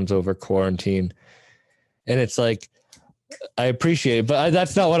 50 pounds over quarantine. And it's like, I appreciate it, but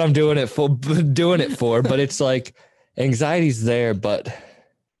that's not what I'm doing it for. But it's like anxiety's there, but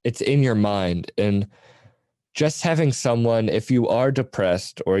it's in your mind. And just having someone, if you are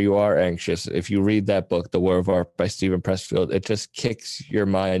depressed or you are anxious, if you read that book, The War of Art by Stephen Pressfield, it just kicks your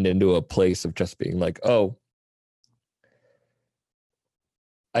mind into a place of just being like, oh,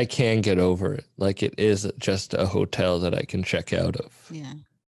 I can get over it. Like it is just a hotel that I can check out of. Yeah.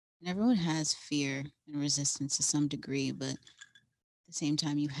 And everyone has fear and resistance to some degree, but at the same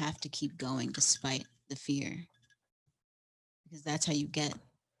time, you have to keep going despite the fear because that's how you get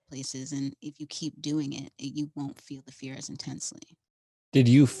places. And if you keep doing it, you won't feel the fear as intensely. Did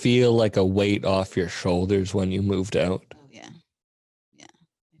you feel like a weight off your shoulders when you moved out? Oh, yeah. Yeah.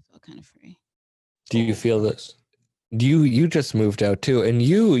 I felt kind of free. Do you feel this? You just moved out too, and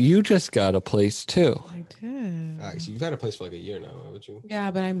you just got a place too. I did. Actually, you've had a place for like a year now, haven't you?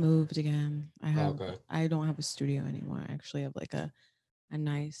 Yeah, but I moved again. Okay. I don't have a studio anymore. I actually have like a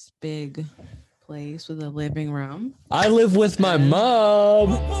nice big place with a living room. I live with my mom.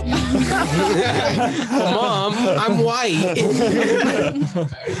 Mom, I'm white.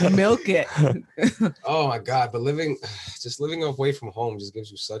 Milk it. Oh my God! But living away from home just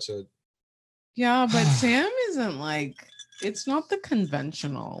gives you such a. Yeah, but Sam isn't like, it's not the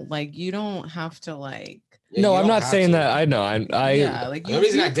conventional. Like you don't have to like. Yeah, No, you I'm don't not have saying to. that. I know. Yeah, like The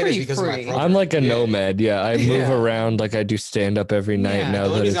reason I you're did it is pretty because of my free. program. I'm like a Yeah. nomad. Yeah, I move Yeah. around. Like I do stand up every night Yeah. now The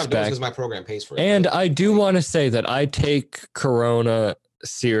only that reason it's I'm doing it is back. because my program pays for it. And I do want to say that I take Corona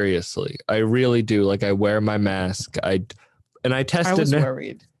seriously. I really do. Like I wear my mask. I I tested was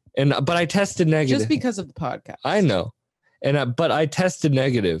worried but I tested negative. just because of the podcast. I know. but I tested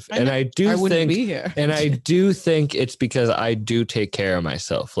negative, and I do I wouldn't think, be here. and I do think it's because I do take care of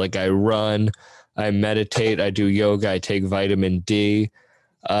myself. Like I run, I meditate, I do yoga, I take vitamin D,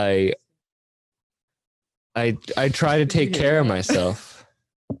 I try to take care of myself.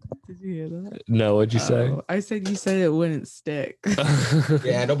 Did you hear that? No, what'd you say? Oh, I said you said it wouldn't stick.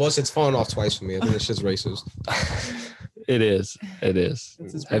 Yeah, no bullshit's falling off twice for me. I think it's just racist. It is. It's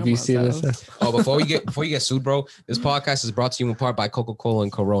his Have you grandma's seen house. this? Oh, before you get sued, bro, this podcast is brought to you in part by Coca-Cola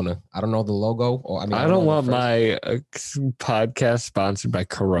and Corona. I don't know the logo, or I don't know want the my podcast sponsored by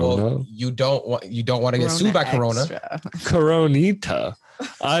Corona. Well, you don't want to get sued by Corona. Extra. Coronita.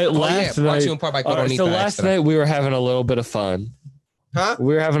 Last brought night. you in part by All right, Coronita so last Extra. night we were having a little bit of fun. Huh?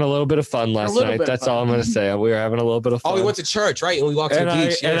 We were having a little bit of fun last little night. bit of That's fun. all I'm gonna say. We were having a little bit of fun. Oh, we went to church, right? And we walked to and the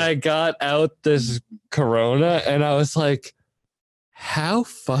beach. and yeah. I got out this Corona, and I was like, "How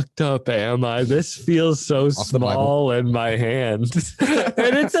fucked up am I? This feels so Off the Bible. small in my hand,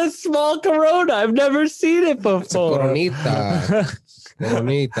 and it's a small Corona. I've never seen it before. It's a Coronita.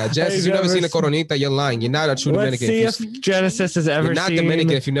 Coronita. Jess, if you've never seen a Coronita, you're lying. You're not a true Let's Dominican. see if Genesis has ever You're not seen.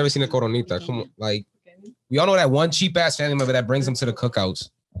 Dominican if you've never seen a Coronita. Come on, like we all know that one cheap ass family member that brings them to the cookouts.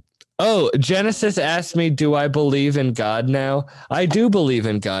 Oh, Genesis asked me, "Do I believe in God now?" I do believe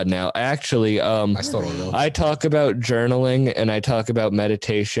in God now. Actually, I still don't know. I talk about journaling and I talk about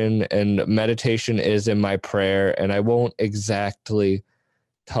meditation, and meditation is in my prayer, and I won't exactly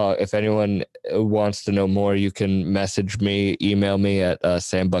talk. If anyone wants to know more, you can message me, email me at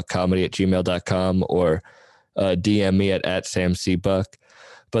sambuckcomedy@gmail.com or DM me at @samcbuck.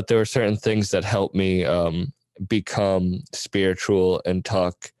 But there were certain things that helped me become spiritual and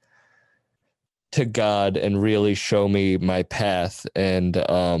talk to God and really show me my path and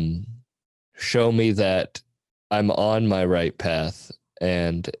show me that I'm on my right path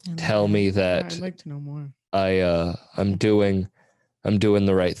and tell me that I'd like to know more. I'm doing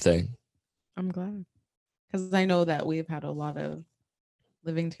the right thing. I'm glad because I know that we've had a lot of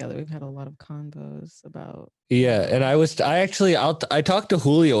living together. We've had a lot of convos about. Yeah, and I talked to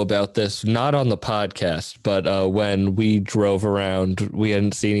Julio about this, not on the podcast, but when we drove around, we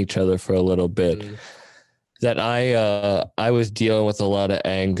hadn't seen each other for a little bit. That I was dealing with a lot of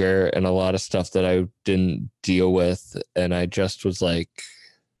anger and a lot of stuff that I didn't deal with, and I just was like,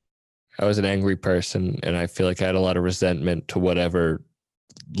 I was an angry person, and I feel like I had a lot of resentment to whatever,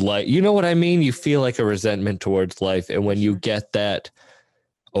 like, you know what I mean? You feel like a resentment towards life, and when you get that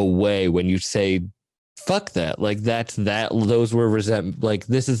away, when you say fuck that, like those were resentment, like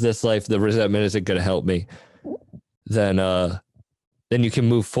this is this life, the resentment isn't going to help me, then you can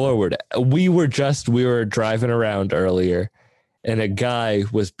move forward. We were driving around earlier and a guy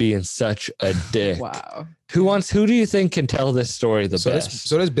was being such a dick. Wow. Who do you think can tell this story the So best?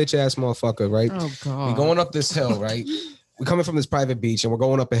 this bitch ass motherfucker, right? Oh God. We're going up this hill, right? We're coming from this private beach and we're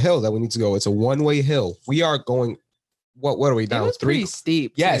going up a hill that we need to go. It's a one-way hill. We are going. What are we It down? was pretty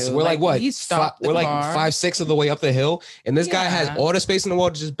steep. Yes, too. we're like what? He stopped. We're the like car. 5-6 of the way up the hill, and this guy has Yeah. all the space in the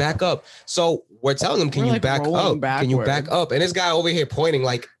world to just back up. So we're telling him, "Can We're, you like, back rolling up? Can you back backward. up?" And this guy over here pointing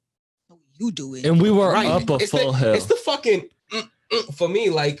like, You do it. And we were right, up a it's full the, hill. It's the fucking for me.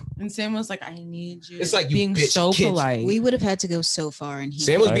 Like And Sam was like, "I need you." It's like, you being bitch, so kids. polite. We would have had to go so far, and he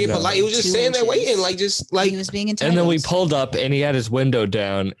Sam was I being know. polite. He was just 2 standing there inches. waiting, like just like he was being entitled. And then we pulled up and he had his window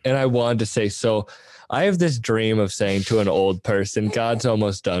down. And I wanted to say, so I have this dream of saying to an old person, God's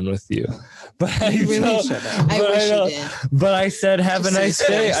almost done with you. But I, You really know- should have. I but wish know- you did. But I said, have a Just nice say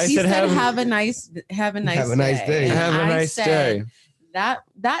day. I He said, said, have "Have a nice day." Have a nice day. And have a I nice said, day.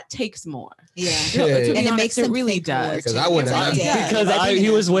 That takes more. Yeah. Yeah. To be And it honest, makes him really think more, does. Because too. I wouldn't It's have- like, yeah, Because if I he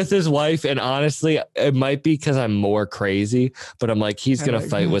didn't was have- with his wife, and honestly, it might be because I'm more crazy, but I'm like, he's gonna like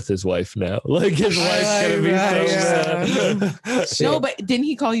fight that. with his wife now. Like his wife's gonna be that, so mad. No, but didn't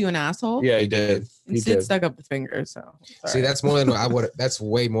he call you an asshole? Yeah, he did. And He Sid did. stuck up the finger. So see, sorry. that's more than I would. That's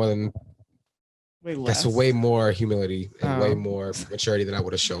way more than. Way That's less. way more humility and way Oh. more maturity than I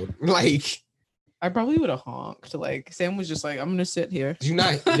would have shown. Like, I probably would have honked. Like Sam was just like, "I'm gonna sit here." y'all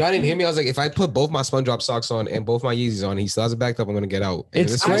didn't hear me. I was like, if I put both my SpongeBob socks on and both my Yeezys on, he still has it backed up. I'm gonna get out. And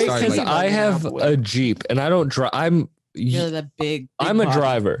It's this one great started, because like- I have a Jeep and I don't drive. You're the big. I'm a body.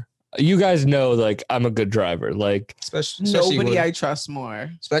 driver. You guys know, like, I'm a good driver. Like, especially Nobody when, I trust more.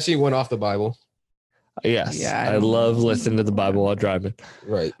 especially when off the Bible. yes, Yeah, I I don't- love listening to the Bible while driving.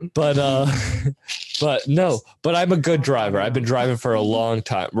 Right. But but I'm a good driver. I've been driving for a long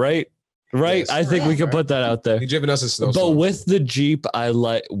time, right? Right. Yes. I think we can Forever. put that out there. You driven us a But snowstorm. with the Jeep,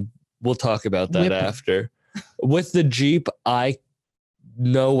 we'll talk about that Whip. after. With the Jeep, I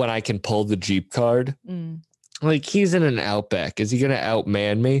know when I can pull the Jeep card. Mm. Like, he's in an Outback. Is he going to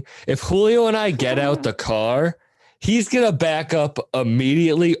outman me? If Julio and I get out the car, he's gonna back up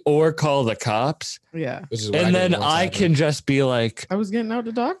immediately or call the cops, Yeah. Which is what and then didn't want to I happen. can just be like, I was getting out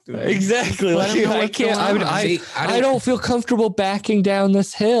to talk to him. exactly. Let Like, him know I what's can't. going on. See, I don't feel comfortable backing down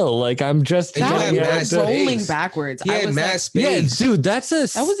this hill. Like I'm just. And you That had was mad rolling space. backwards. He I had was mad like, space. Yeah, dude, that's a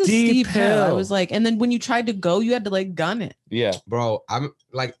that was a steep steep hill. I hill. was like, and then when you tried to go, you had to like gun it. Yeah. Bro, I'm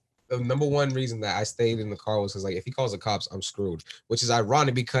like the number one reason that I stayed in the car was because like if he calls the cops, I'm screwed. Which is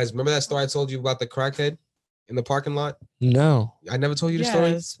ironic because remember that story I told you about the crackhead in the parking lot? No. I never told you the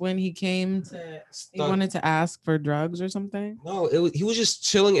story. Yes, when he came to, he Stuck. wanted to ask for drugs or something. No, he was just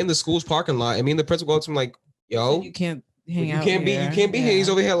chilling in the school's parking lot. I mean, the principal goes to him like, "Yo, You can't hang you out. can't be, here. you can't be here." Yeah. He's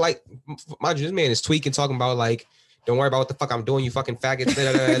over here like, mind you, this man is tweaking, talking about like, "Don't worry about what the fuck I'm doing, you fucking faggot."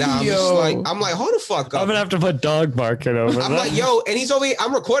 Da, da, da, da. I'm just Yo. like, hold the fuck up. I'm gonna have to put dog barking over I'm that. like, yo, and he's over here.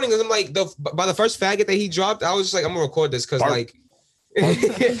 I'm recording this. I'm like, by the first faggot that he dropped, I was just like, I'm gonna record this because Bark. like,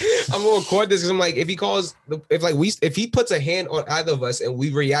 I'm gonna record this because I'm like, if he calls, if he puts a hand on either of us and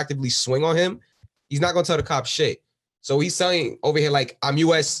we reactively swing on him, he's not gonna tell the cops shit. So he's saying over here like, I'm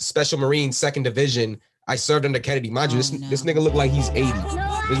U.S. Special Marines 2nd Division. I served under Kennedy. Mind you, Oh, this no. nigga looked like he's 80.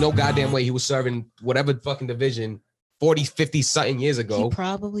 There's no goddamn way he was serving whatever fucking division 40, 50 something years He ago.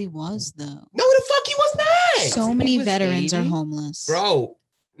 probably was though. No, the fuck he was not. So many was veterans are 80? homeless. Bro,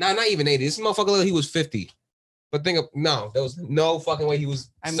 not even 80. This motherfucker looked like he was 50. But think of no, there was no fucking way he was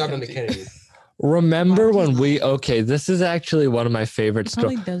I'm serving under confused. Kennedy. Remember Why would when he we? lie? Okay, this is actually one of my favorite He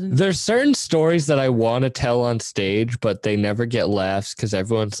probably stories. doesn't. There's certain stories that I want to tell on stage, but they never get laughs because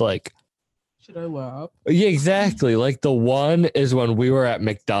everyone's like, Should I laugh? yeah, exactly. Like the one is when we were at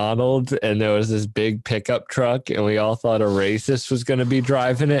McDonald's and there was this big pickup truck and we all thought a racist was going to be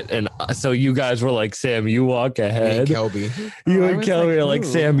driving it. And so you guys were like, Sam, you walk Me and ahead. Kelby. You Oh, I and was Kelly like, are like, "Ooh,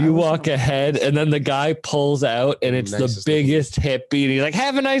 Sam, I you was walk not- ahead. And then the guy pulls out and it's Nicest the looking. biggest hippie. And he's like,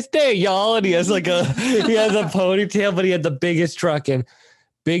 have a nice day, y'all. And he has like he has a ponytail, but he had the biggest truck. And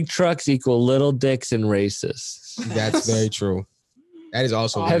big trucks equal little dicks and racists. That's very true. That is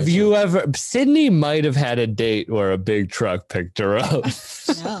also Have very you true. ever? Sydney might have had a date where a big truck picked her up.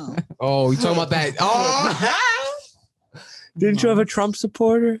 No. Oh, you talking about that? Oh, Didn't you have a Trump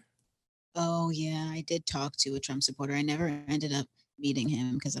supporter? Oh yeah, I did talk to a Trump supporter. I never ended up meeting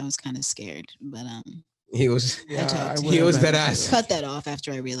him because I was kind of scared. But he was. I talked to He him. was that ass. Cut that off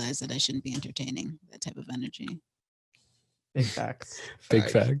after I realized that I shouldn't be entertaining that type of energy. Big facts. Big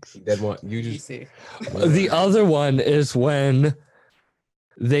facts. He dead one. You You just. see. The other one is when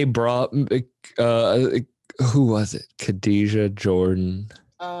they brought who was it? Khadijah Jordan.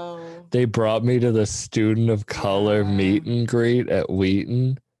 Oh. They brought me to the student of color Yeah. meet and greet at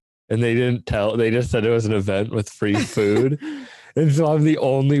Wheaton. And they didn't tell, they just said it was an event with free food. And so I'm the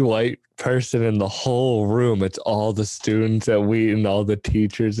only white person in the whole room. It's all the students at Wheaton, all the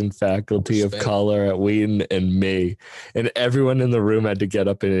teachers and faculty of Respect. color at Wheaton, and me. And everyone in the room had to get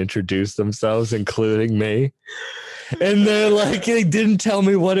up and introduce themselves, including me. And they're like, they didn't tell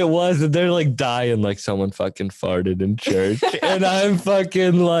me what it was. And they're like dying like someone fucking farted in church. And I'm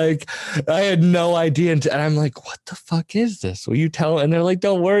fucking like, I had no idea. And I'm like, what the fuck is this? Will you tell? And they're like,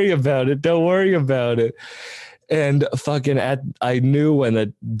 don't worry about it. Don't worry about it. And fucking I knew when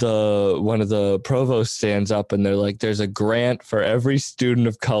the one of the provosts stands up and they're like, there's a grant for every student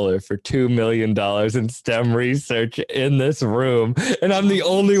of color for $2 million in STEM research in this room. And I'm the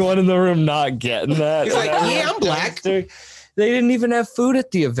only one in the room not getting that. He's like, And yeah, I'm like, black. They didn't even have food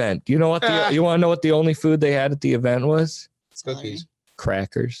at the event. You know what? You want to know what the only food they had at the event was? It's cookies.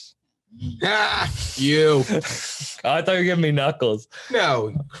 Crackers. Ah, you. I thought you were giving me knuckles.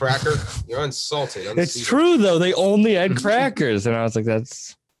 No, cracker. You're insulted. It's Unseated. true though. They only had crackers, and I was like,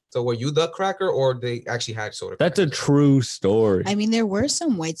 "That's So were you the cracker or they actually had soda? a crackers? true story." I mean, there were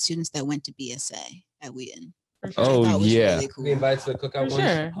some white students that went to BSA at Wheaton. which I Oh, thought was yeah. really cool. Be invited to the cookout For once?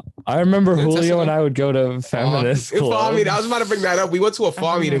 sure. I remember That's Julio a- and I would go to feminist Farm club. meeting. I was about to bring that up. We went to a I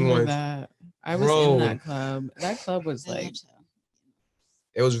farm meeting remember once. that. I was Bro. in that club. That club was I like, loved her.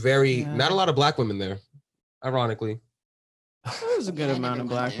 It was very Yeah. not a lot of black women there, ironically. there was a good I amount never of went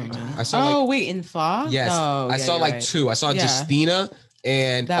black there. women. I saw, Oh, wait, in Fa? Yes, Oh, I yeah, saw you're like right. two. I saw Yeah. Justina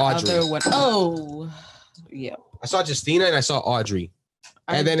and That Audrey. other one. Oh, yeah. I saw Justina and I saw Audrey.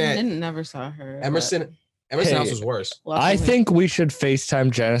 I And then at never saw her. but Emerson Hey, House was worse. lots I of think we should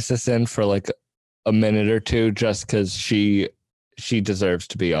FaceTime Genesis in for like a minute or two, just because she deserves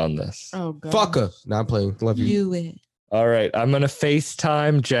to be on this. Oh, God. Fuck her. No, I'm playing. Love you. Do it. All right, I'm gonna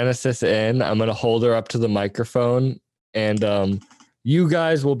FaceTime Genesis in. I'm gonna hold her up to the microphone, and you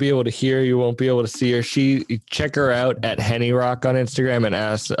guys will be able to hear. You won't be able to see her. Check her out at Henny Rock on Instagram and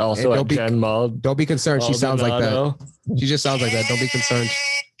ask also And at don't be- Jen Mald. Don't be concerned. She sounds like that. Maldonado. She just sounds like that. Don't be concerned.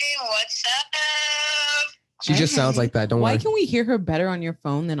 Hey, what's up? She just sounds like that. Don't Why worry. can we hear her better on your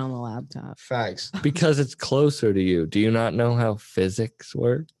phone than on the laptop? Facts. Because it's closer to you. Do you not know how physics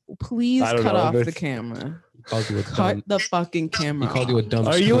work? Please I don't cut know, off but- the camera. Called you a Cut dumb. the fucking camera. He called you a dumb.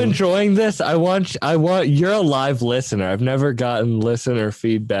 Are you spoon. enjoying this? I want you're a live listener. I've never gotten listener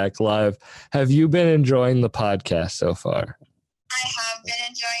feedback live. Have you been enjoying the podcast so far? I have been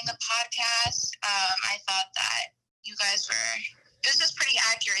enjoying the podcast. I thought that you guys it was just pretty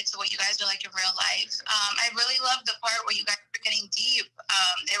accurate to what you guys are like in real life. I really loved the part where you guys were getting deep.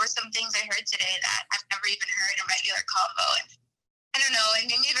 There were some things I heard today that I've never even heard in regular convo. And I don't know, it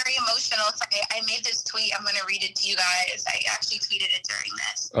made me very emotional. So I made this tweet. I'm going to read it to you guys. I actually tweeted it during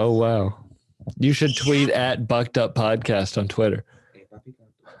this. Oh wow. You should tweet at Bucked Up Podcast on Twitter.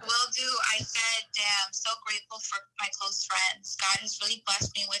 Will do. I said, damn, so grateful for my close friends. God has really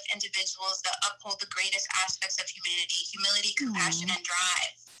blessed me with individuals that uphold the greatest aspects of humanity, humility, compassion, and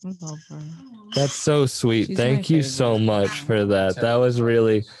drive. I love her. That's so sweet. She's my Thank you so favorite. much for that. That was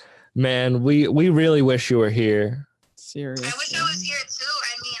really, man, we really wish you were here. Seriously. I wish I was here too.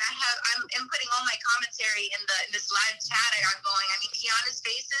 I mean, I'm inputting all my commentary in this live chat I got going. I mean, Kiana's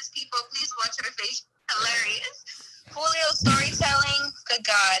faces, people, please watch her face. Hilarious. Julio's storytelling. Good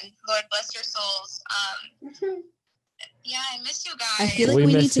God, Lord bless your souls. Yeah, I miss you guys. I feel like We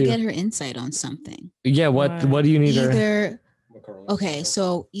we need miss to you. get her insight on something. Yeah, what do you need her?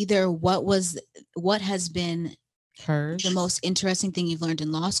 Either either what has been Hers. the most interesting thing you've learned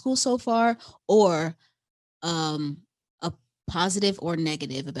in law school so far, or a positive or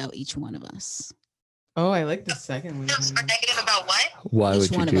negative about each one of us. Oh, I like the second one. Or negative about what? Why Each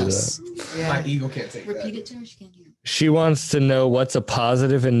would you one of do us. that? Yeah. My ego can't take Repeat that. it to her. She can't hear. She wants to know what's a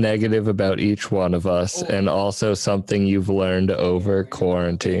positive and negative about each one of us, and also something you've learned over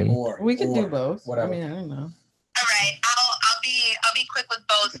quarantine. We can do both. Whatever. I mean, I don't know. All right, I'll be quick with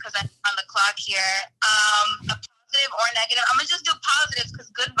both because I'm on the clock here. A positive or negative. I'm gonna just do positives because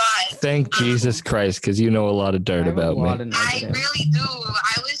good vibes. Thank Jesus Christ, because you know a lot of dirt I have about a lot me. of I negatives. really do.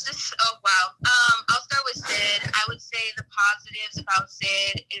 I was just wow. I'll start with Sid. I would say the positives about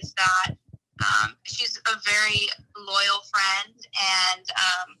Sid is that she's a very loyal friend, and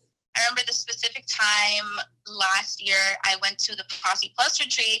I remember the specific time last year I went to the Posse Plus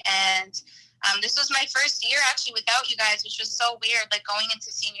retreat, and this was my first year actually without you guys, which was so weird. Like going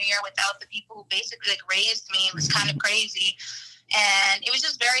into senior year without the people who basically like raised me, it was kind of crazy. And it was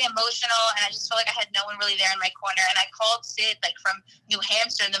just very emotional, and I just felt like I had no one really there in my corner. And I called Sid like from New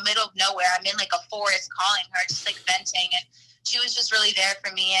Hampshire in the middle of nowhere. I'm in like a forest calling her, just like venting, and she was just really there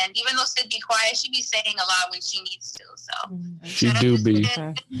for me. And even though Sid be quiet, she be saying a lot when she needs to. So She shout out do to be.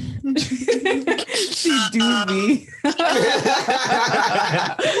 Sid. She do be.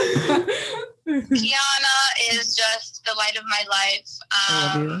 Kiana is just the light of my life.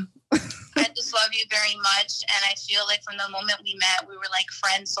 I love you. I just love you very much, and I feel like from the moment we met, we were like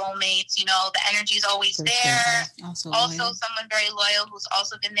friends, soulmates. You know, the energy is always For there. Also, Also, someone very loyal who's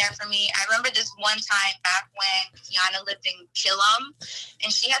also been there for me. I remember this one time back when Kiana lived in Killam,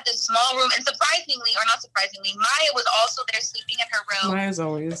 and she had this small room. And surprisingly, or not surprisingly, Maya was also there sleeping in her room. Maya's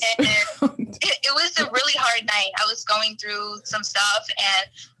always. And it was a really hard night. I was going through some stuff,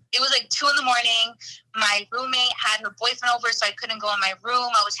 and it was like 2 a.m. My roommate had her boyfriend over, so I couldn't go in my room.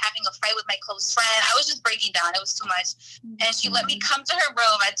 I was having a fight with my close friend. I was just breaking down. It was too much. And she let me come to her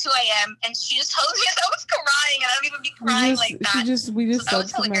room at 2 a.m. and she just told me I was crying, and I don't even be crying like that. We just So that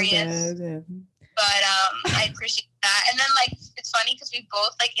was slept in my hilarious. bed. But I appreciate that. And then like it's funny because we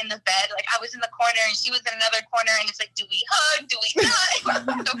both like in the bed, like I was in the corner and she was in another corner, and it's like, do we hug? Do we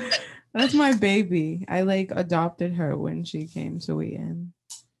not? That's my baby. I like adopted her when she came to Wheaton.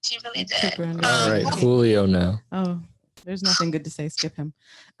 She really Took did. her under All my right, wing. Julio now. Oh, there's nothing good to say. Skip him.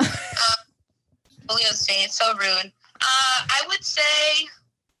 Julio's face, so rude. I would say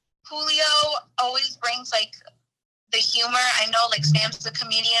Julio always brings like the humor. I know like Sam's a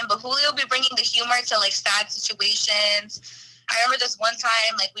comedian, but Julio be bringing the humor to like sad situations. I remember this one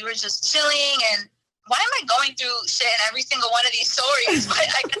time, like we were just chilling, and why am I going through shit in every single one of these stories? But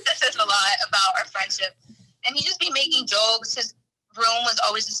I guess that says a lot about our friendship. And he just be making jokes. His room was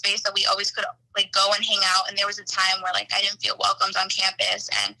always a space that we always could like go and hang out. And there was a time where like I didn't feel welcomed on campus,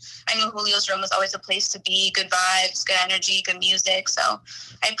 and I knew Julio's room was always a place to be. Good vibes, good energy, good music. So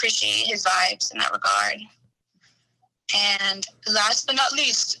I appreciate his vibes in that regard. And last but not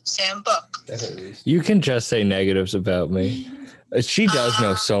least, Sam Buck. You can just say negatives about me. She does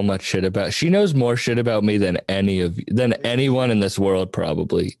know so much shit about. She knows more shit about me than anyone in this world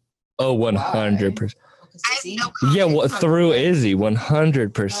probably. Oh, 100%. I have no Yeah, comment. through Izzy,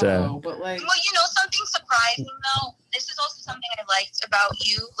 100%. Oh, but like, Well, you know, something surprising though. This is also something I liked about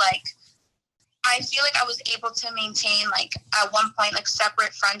you. Like, I feel like I was able to maintain, like, at one point, like,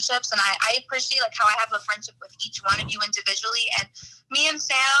 separate friendships. And I appreciate, like, how I have a friendship with each one of you individually. And me and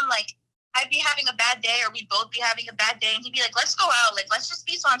Sam, like, I'd be having a bad day, or we'd both be having a bad day, and he'd be like, let's go out, like, let's just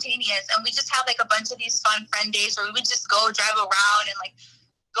be spontaneous. And we just have, like, a bunch of these fun friend days where we would just go drive around and, like,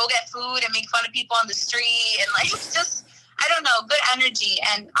 go get food and make fun of people on the street. And, like, just, I don't know, good energy.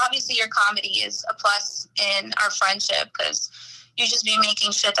 And obviously your comedy is a plus in our friendship, because you just be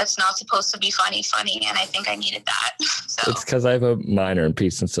making shit that's not supposed to be funny, and I think I needed that. So It's because I have a minor in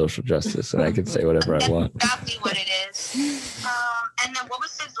peace and social justice, and I can say whatever I want. exactly what it is. And then what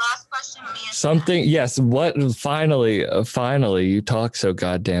was his last question? Me and Something, yes. What? Finally, you talk so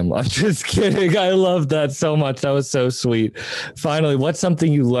goddamn. I'm just kidding. I love that so much. That was so sweet. Finally, what's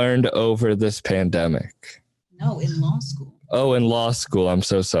something you learned over this pandemic? No, in law school. Oh, in law school. I'm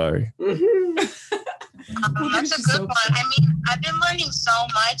so sorry. That's a good one. I mean, I've been learning so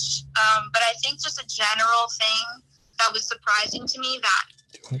much, but I think just a general thing that was surprising to me that,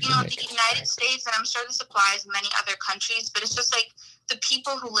 you know, the United States, and I'm sure this applies in many other countries, but it's just like the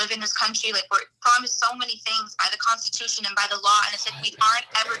people who live in this country, like, we're promised so many things by the Constitution and by the law, and it's like we aren't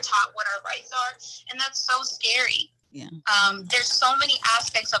ever taught what our rights are, and that's so scary. Yeah. There's so many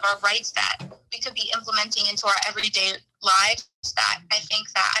aspects of our rights that we could be implementing into our everyday lives that I think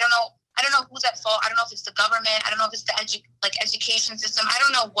that I don't know who's at fault. I don't know if it's the government. I don't know if it's the education system. I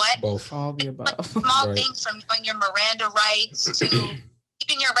don't know what. Both. All the above. Like, small Right. things from knowing your Miranda rights to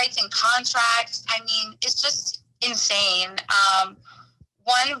keeping your rights in contracts. I mean, it's just insane.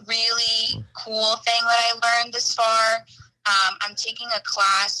 One really cool thing that I learned this far, I'm taking a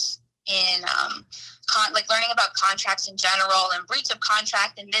class in like learning about contracts in general and breach of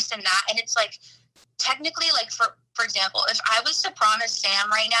contract and this and that. And it's like, technically, like, for example, if I was to promise Sam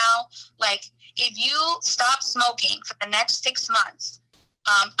right now, like, if you stop smoking for the next 6 months,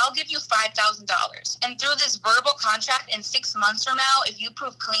 I'll give you $5,000. And through this verbal contract, in 6 months from now, if you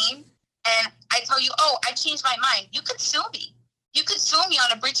prove clean, and I tell you, oh, I changed my mind, you could sue me. You could sue me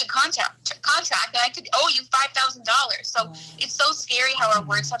on a breach of contract, and I could owe you $5,000. So it's so scary how our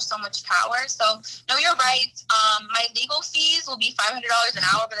words have so much power. So no, you're right. My legal fees will be $500 an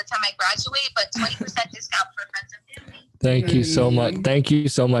hour by the time I graduate, but 20% discount for friends and family. Thank you so much. Thank you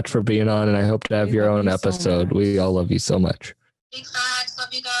so much for being on, and I hope to have your own episode. We all love you so much. Big facts.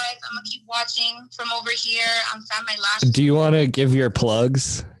 Love you guys. I'm going to keep watching from over here. I'm found my last. Do you want to give your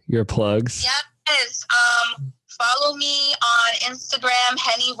plugs? Yep. Yes. Follow me on Instagram,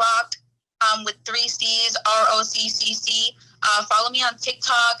 Henny Rock, with 3 C's, ROCCC. Follow me on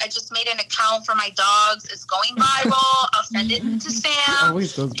TikTok. I just made an account for my dogs. It's going viral. I'll send it to Sam.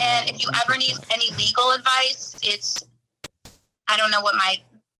 And if you ever need any legal advice, I don't know what my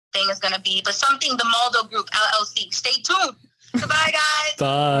thing is going to be, but something, the Maldo Group, LLC. Stay tuned. Goodbye, guys.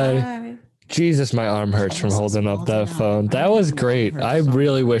 Bye. Jesus, my arm hurts from holding up that phone. That was great. I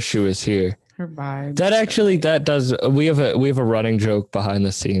really wish she was here. Her vibe. That does. We have a running joke behind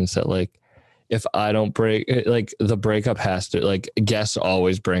the scenes that, like, if I don't break, like, the breakup has to, like, guests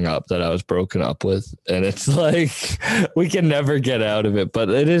always bring up that I was broken up with, and it's like we can never get out of it. But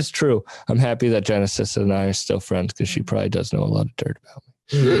it is true. I'm happy that Genesis and I are still friends, because she probably does know a lot of dirt about me.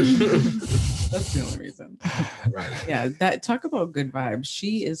 That's the only reason. Right. Yeah, that talk about good vibes.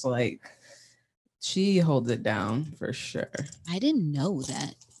 She is like, she holds it down for sure. I didn't know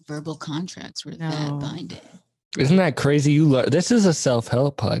that verbal contracts were that binding. Isn't that crazy? This is a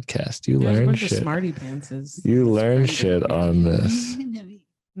self-help podcast. You There's a learn bunch shit. of smarty pantses. You learn shit on this.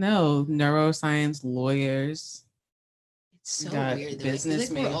 No, neuroscience, lawyers. It's so got weird. Though. business I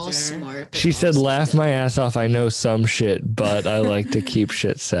feel like we're all major. smart. but She said, also laugh different. my ass off. I know some shit, but I like to keep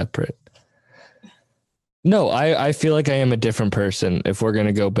shit separate. No, I feel like I am a different person. If we're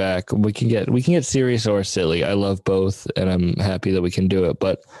gonna go back, we can get serious or silly. I love both, and I'm happy that we can do it.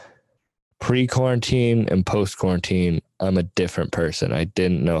 But pre-quarantine and post-quarantine, I'm a different person. I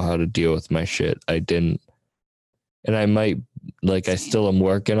didn't know how to deal with my shit. I didn't, and I might, like, I still am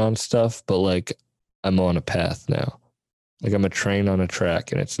working on stuff, but, like, I'm on a path now. Like, I'm a train on a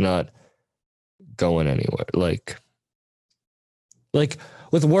track, and it's not going anywhere. Like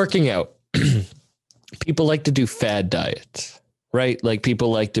with working out. People like to do fad diets, right? Like,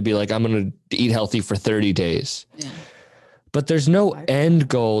 people like to be like, I'm going to eat healthy for 30 days. Yeah. But there's no end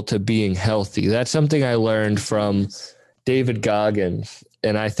goal to being healthy. That's something I learned from David Goggins.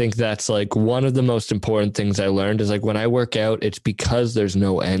 And I think that's, like, one of the most important things I learned is, like, when I work out, it's because there's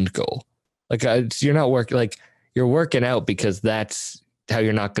no end goal. Like, you're not working, like, you're working out because that's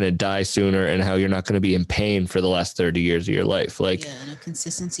you're not going to die sooner and how you're not going to be in pain for the last 30 years of your life. Like, yeah, no,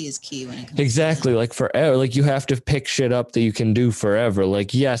 consistency is key when it comes exactly. Like forever, like you have to pick shit up that you can do forever.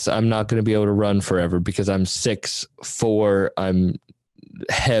 Like, yes, I'm not going to be able to run forever because I'm 6'4", I'm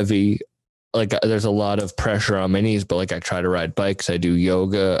heavy. Like there's a lot of pressure on my knees, but like I try to ride bikes, I do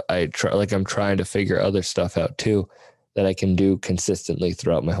yoga. I'm trying to figure other stuff out too that I can do consistently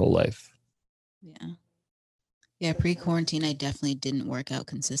throughout my whole life. Yeah. Yeah, pre-quarantine, I definitely didn't work out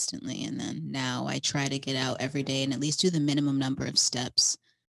consistently. And then now I try to get out every day and at least do the minimum number of steps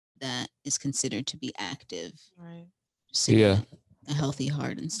that is considered to be active. Right. So yeah. A healthy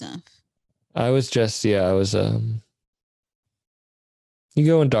heart and stuff. You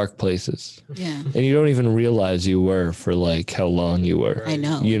go in dark places. Yeah. And you don't even realize you were for like how long you were. I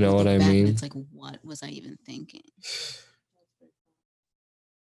know. You know what I mean? It's like, what was I even thinking?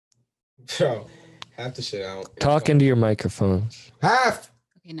 Bro, half the shit out. Talk into your microphones. Half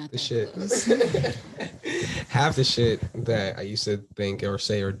okay, not the that. shit. Half the shit that I used to think or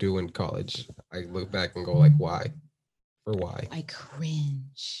say or do in college, I look back and go like, why? Or why? I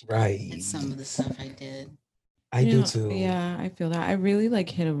cringe. Right. At some of the stuff I did. I do too. Yeah, I feel that. I really like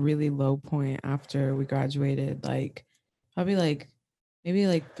hit a really low point after we graduated. Like probably like maybe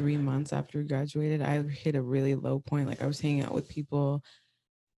like 3 months after we graduated, I hit a really low point. Like I was hanging out with people,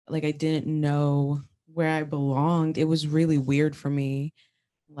 like I didn't know where I belonged. It was really weird for me.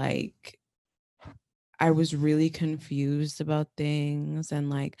 Like I was really confused about things, and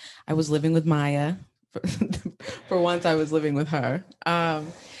like I was living with Maya. For once, I was living with her,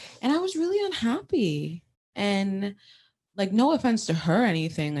 and I was really unhappy. And like, no offense to her or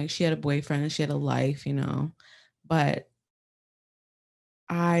anything, like she had a boyfriend and she had a life, you know, but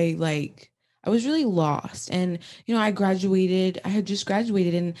I was really lost. And, you know, I had just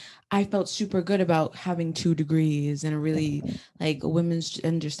graduated and I felt super good about having 2 degrees and a really like a women's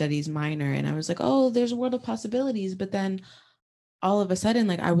gender studies minor. And I was like, oh, there's a world of possibilities. But then all of a sudden,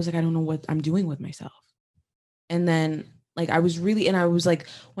 like, I was like, I don't know what I'm doing with myself. And then like, I was like,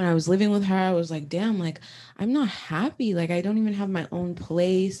 when I was living with her, I was like, damn, like, I'm not happy. Like, I don't even have my own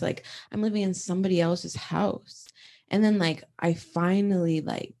place. Like, I'm living in somebody else's house. And then like, I finally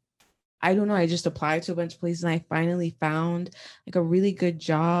like, I don't know, I just applied to a bunch of places and I finally found like a really good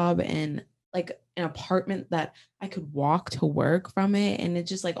job and like an apartment that I could walk to work from it. And it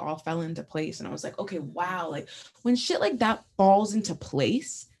just like all fell into place. And I was like, okay, wow. Like when shit like that falls into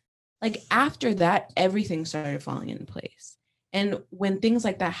place, like after that, everything started falling into place. And when things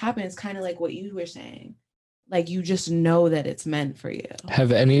like that happen, it's kind of like what you were saying. Like you just know that it's meant for you.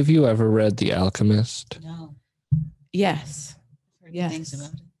 Have any of you ever read The Alchemist? No. Yes. Yes. Things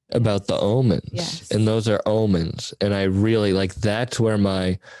about it. About the omens. Yes. And those are omens. And I really like, that's where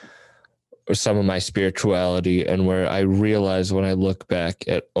some of my spirituality and where I realize when I look back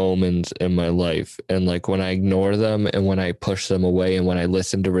at omens in my life and like when I ignore them and when I push them away and when I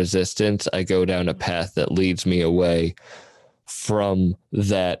listen to resistance, I go down a path that leads me away from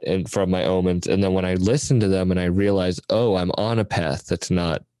that and from my omens. And then when I listen to them and I realize, oh, I'm on a path that's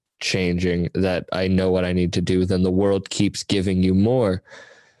not changing, that I know what I need to do, then the world keeps giving you more.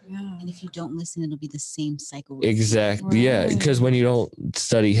 Yeah. And if you don't listen, it'll be the same cycle. Exactly. Right. Yeah. Because when you don't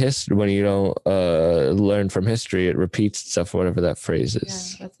study history, when you don't learn from history, it repeats itself, whatever that phrase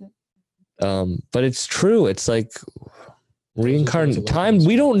is. Yeah, that's it. But it's true. It's like reincarnation time.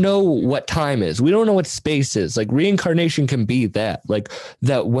 We don't know what time is. We don't know what space is. Like reincarnation can be that. Like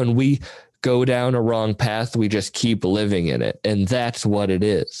that when we go down a wrong path, we just keep living in it. And that's what it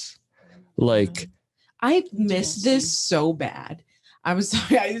is. Like I miss this so bad. I'm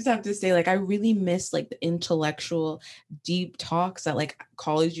sorry. I just have to say, like, I really miss like the intellectual deep talks that like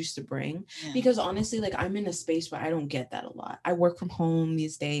college used to bring, because honestly, like I'm in a space where I don't get that a lot. I work from home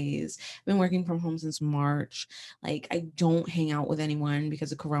these days. I've been working from home since March. Like I don't hang out with anyone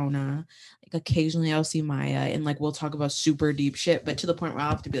because of Corona. Like occasionally I'll see Maya and like we'll talk about super deep shit, but to the point where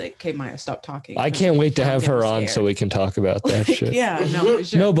I'll have to be like, okay, Maya, stop talking. I can't wait to have her on so we can talk about that shit. Yeah, no,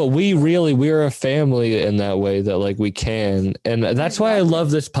 sure. No, but we're a family in that way that like we can. And that's why I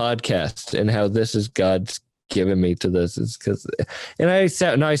love this podcast and how this is God's given me to this, is because, and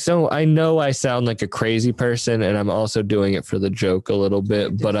I know I sound like a crazy person and I'm also doing it for the joke a little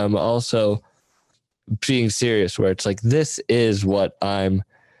bit, but I'm also being serious where it's like, this is what I'm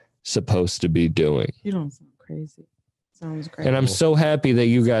supposed to be doing. You don't sound crazy. Sounds great. And I'm so happy that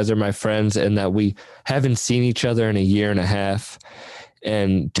you guys are my friends and that we haven't seen each other in 1.5 years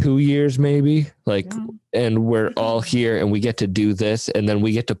and 2 years maybe, like, and we're all here and we get to do this and then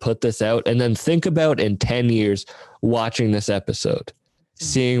we get to put this out and then think about in 10 years watching this episode.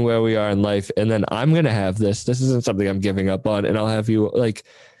 seeing where we are in life, and then I'm gonna have this. This isn't something I'm giving up on, and I'll have you like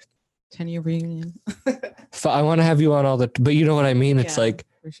 10-year reunion. I want to have you on all the, but you know what I mean? It's Yeah, like,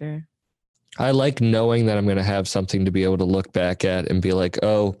 for sure. I like knowing that I'm going to have something to be able to look back at and be like,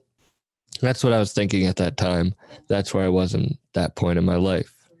 oh, that's what I was thinking at that time. That's where I was in that point in my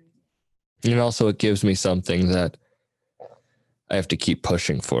life. And also it gives me something that I have to keep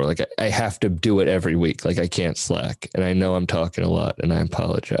pushing for. Like I have to do it every week. Like I can't slack. And I know I'm talking a lot and I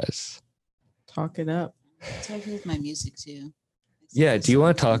apologize. Talk it up. That's how I feel with my music too. Yeah. Do you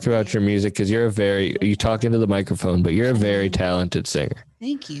want to talk about your music? Because you talk into the microphone, but you're a very talented singer.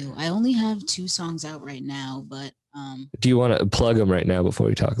 Thank you. I only have 2 songs out right now, but do you want to plug them right now before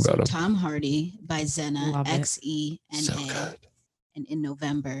we talk about them? Tom Hardy by Xena, Love it. XENA. So good. And in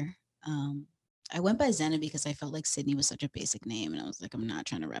November, I went by Xena because I felt like Sydney was such a basic name, and I was like, I'm not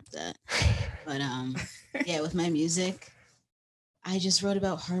trying to rep that. But yeah, with my music, I just wrote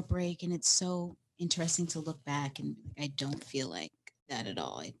about heartbreak, and it's so interesting to look back, and I don't feel like that at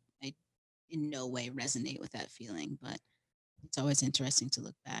all. I in no way resonate with that feeling, but it's always interesting to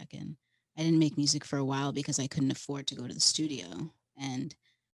look back. And I didn't make music for a while because I couldn't afford to go to the studio, and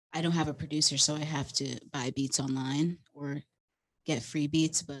I don't have a producer, so I have to buy beats online or get free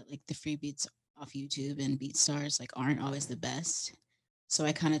beats, but like the free beats off YouTube and BeatStars like aren't always the best. So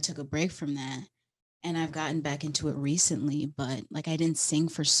I kind of took a break from that, and I've gotten back into it recently, but like I didn't sing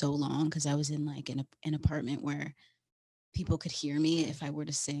for so long because I was in like an apartment where people could hear me if I were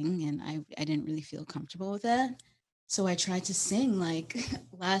to sing, and I didn't really feel comfortable with that. So I tried to sing like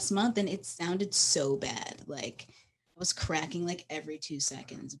last month, and it sounded so bad. Like I was cracking like every 2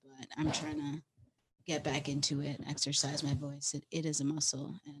 seconds, but I'm trying to get back into it, exercise my voice. It is a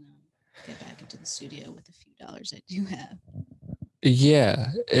muscle, and get back into the studio with a few dollars I do have. Yeah,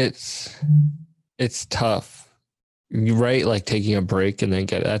 it's tough. You're right, like taking a break and then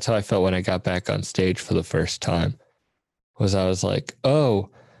that's how I felt when I got back on stage for the first time. I was like, oh,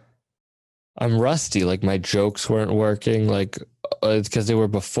 I'm rusty. Like my jokes weren't working. Like it's because they were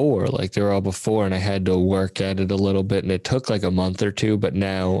all before, and I had to work at it a little bit, and it took like a month or 2, but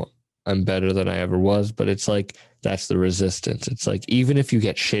now I'm better than I ever was. But it's like, that's the resistance. It's like, even if you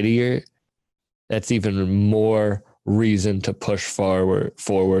get shittier, that's even more reason to push forward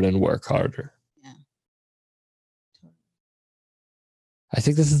and work harder. Yeah. I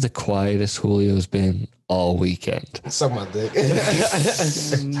think this is the quietest Julio's been all weekend. Suck my dick.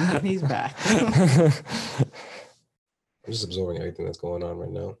 He's back. I'm just absorbing everything that's going on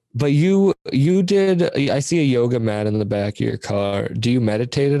right now. But you did, I see a yoga mat in the back of your car. Do you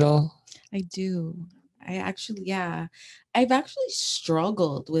meditate at all? I do. I've actually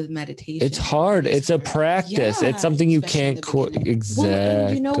struggled with meditation. It's hard. It's a practice. Yeah, it's something you especially in can't the quote. beginning.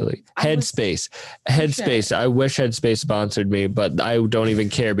 Exactly. Well, Headspace. Headspace. I wish Headspace sponsored me, but I don't even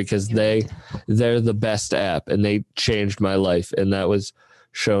care because they're the best app, and they changed my life, and that was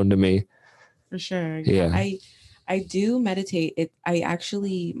shown to me. For sure. Yeah. I do meditate.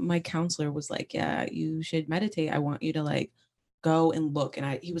 My counselor was like, yeah, you should meditate. I want you to like go and look.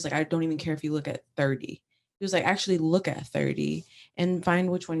 And he was like, I don't even care if you look at 30. He was like, actually look at 30 and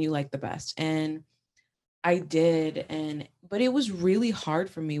find which one you like the best. And I did. But it was really hard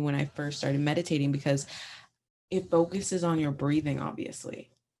for me when I first started meditating because it focuses on your breathing, obviously.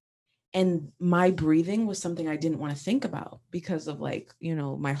 And my breathing was something I didn't want to think about because of like,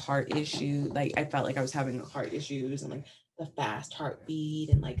 my heart issue. Like I felt like I was having heart issues and like the fast heartbeat,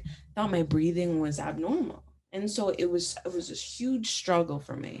 and like thought my breathing was abnormal. And so it was this huge struggle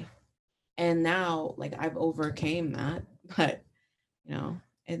for me. And now like I've overcame that, but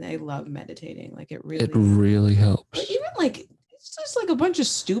and I love meditating. Like it really helps. But even like it's just like a bunch of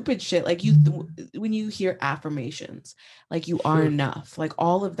stupid shit. Like when you hear affirmations, like you are enough, like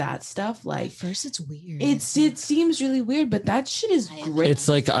all of that stuff. Like At first, it's weird. it seems really weird, but that shit is great. It's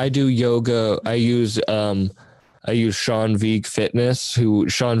like I do yoga. I use Sean Vigue Fitness, who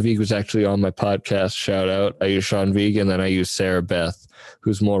Sean Vigue was actually on my podcast. Shout out. I use Sean Vigue, and then I use Sarah Beth,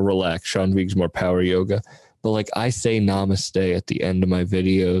 who's more relaxed. Sean Vigue's more power yoga. But like I say namaste at the end of my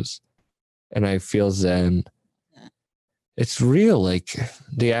videos, and I feel zen. It's real. Like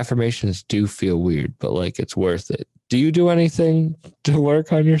the affirmations do feel weird, but like it's worth it. Do you do anything to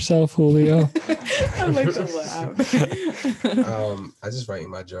work on yourself, Julio? I like to laugh. I just write in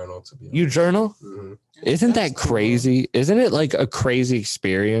my journal, to be honest. You journal? Mm-hmm. Isn't that crazy? Isn't it like a crazy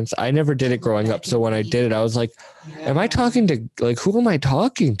experience? I never did it growing up. So when I did it, I was like, am I talking to, like, who am I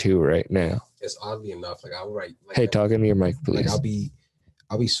talking to right now? It's oddly enough, like I'll write. Like, hey, talking to your mic, please. Like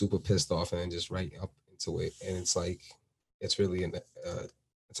I'll be super pissed off and then just write up into it. And it's like, it's really an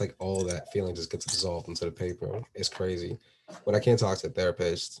It's like all that feeling just gets dissolved into the paper. It's crazy. But I can't talk to a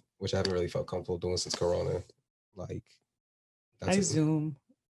therapist, which I haven't really felt comfortable doing since Corona. Like, I a- Zoom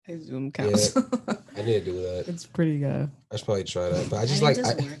counsel. I need to do that. It's pretty good. I should probably try that. But I I just mean, like it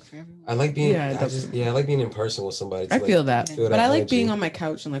doesn't I, work for everyone. I like being Yeah, it doesn't. I like being in person with somebody. to, I like, feel that, feel but I like energy. being on my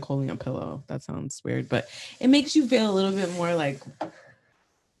couch and like holding a pillow. That sounds weird, but it makes you feel a little bit more like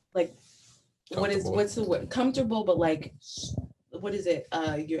Comfortable. what's the word? Comfortable, but like what is it?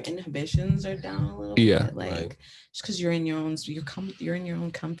 Your inhibitions are down a little Yeah. bit, like Right. just because you're in your own you're in your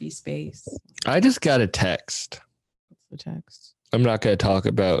own comfy space. I just got a text. What's the text? I'm not going to talk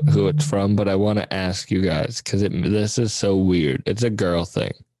about who it's from, but I want to ask you guys because this is so weird. It's a girl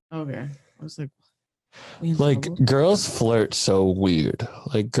thing. Okay, I was like, we in Like trouble? girls flirt so weird.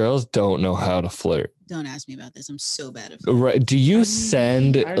 Like girls don't know how to flirt. Don't ask me about this. I'm so bad at Right? Do you I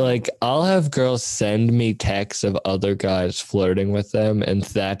send don't- like I'll have girls send me texts of other guys flirting with them, and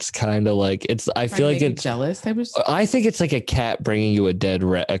that's kind of like it's. I Trying feel to like make you it's. jealous type of stuff. I think it's like a cat bringing you a dead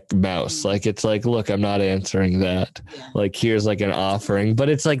mouse. Like it's like, look, I'm not answering that. Yeah. Like here's like an offering, but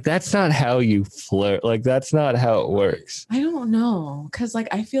it's like that's not how you flirt. Like that's not how it works. I don't know, cause like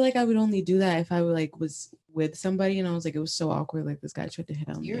I feel like I would only do that if I would like was with somebody and I was like it was so awkward. Like this guy tried to hit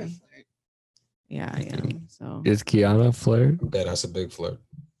on You're a me. flirt. Yeah, I am. So Is Kiana a flirt? Yeah, that's a big flirt.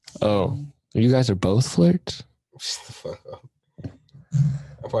 Oh, you guys are both flirts. Shut the fuck up.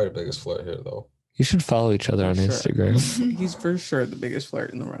 I'm probably the biggest flirt here though. You should follow each other on For sure. Instagram. He's for sure the biggest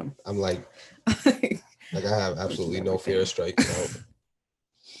flirt in the room. I'm like I have absolutely no fear of striking out.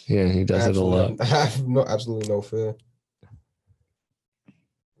 Yeah, he does it a lot. I have absolutely no fear.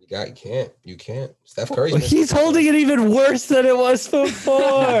 You can't. Steph Curry. He's holding it even worse than it was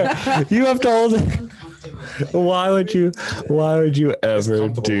before. You have to hold it. Why would you ever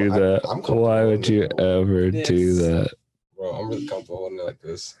comfortable. do that? I'm comfortable Why would you holding it. ever do Yes. that? Bro, I'm really comfortable holding it like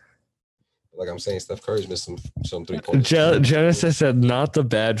this. Like I'm saying, Steph Curry's missed some 3-pointers. Genesis said, not the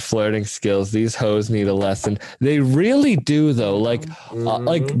bad flirting skills. These hoes need a lesson. They really do, though. Like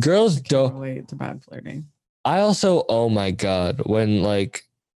Mhm. girls Can't don't. relate to bad flirting. I also, oh my God, when like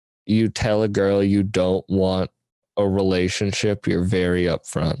you tell a girl you don't want a relationship, you're very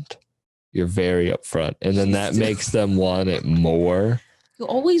upfront. You're very upfront. And then that makes them want it more. You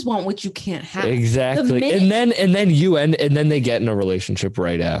always want what you can't have. Exactly. minute- And then you end and then they get in a relationship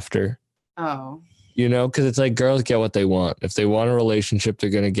right after. Oh, You know, because it's like girls get what they want. If they want a relationship, they're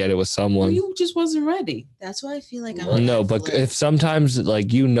gonna get it with well, someone. you just wasn't ready. That's why I feel like I'm a No, bad but flirt. if sometimes like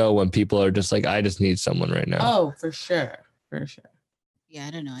when people are just like, I just need someone right now. Oh, for sure, for sure. Yeah,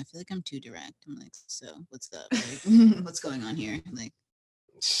 I don't know. I feel like I'm too direct. I'm like, so what's up? Like, what's going on here? Like,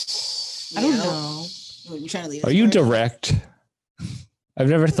 I don't yo, know. You trying to leave? Are us you already? direct? I've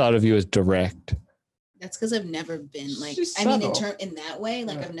never thought of you as direct. That's because I've never been like. She's I mean, subtle. in that way,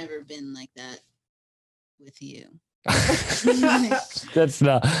 like Yeah. I've never been like that with you. That's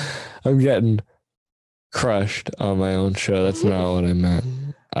not. I'm getting crushed on my own show. That's not what I meant.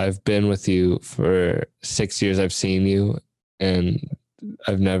 I've been with you for 6 years. I've seen you, and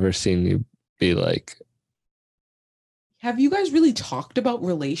I've never seen you be like. Have you guys really talked about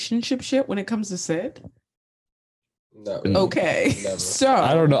relationship shit when it comes to Sid? No. Okay, Never. so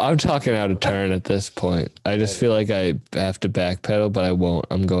I don't know. I'm talking out of turn at this point. I just feel like I have to backpedal, but I won't.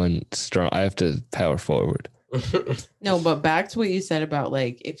 I'm going strong. I have to power forward. No, but back to what you said about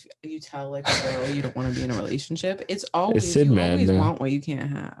like if you tell like a girl you don't want to be in a relationship, it's always Sid you mad always now? want what you can't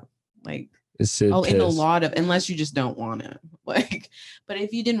have. Like Is Sid in a pissed? lot of unless you just don't want it. Like, but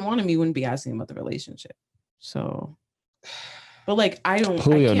if you didn't want him, you wouldn't be asking about the relationship. So, but like I don't.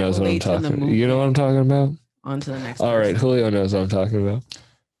 Julio I can't knows what I'm relate to the talking. You know what I'm movement. talking about? On to the next. All right, person. Julio knows what I'm talking about.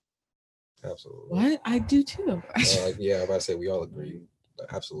 Absolutely. What I do too. Yeah, I'm about to say we all agree.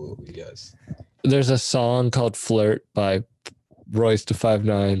 Absolutely, yes. There's a song called "Flirt" by Royce da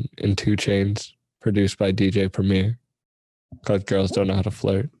 5'9" and 2 Chainz, produced by DJ Premier, called "Girls Don't Know How to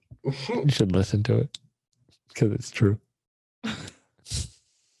Flirt." You should listen to it because it's true.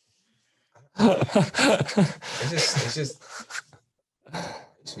 It's just it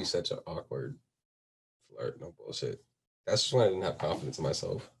used to be such an awkward flirt, no bullshit. That's just when I didn't have confidence in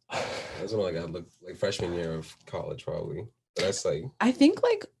myself. That's when I looked like freshman year of college probably. But that's like I think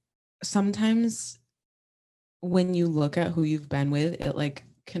like sometimes when you look at who you've been with, it like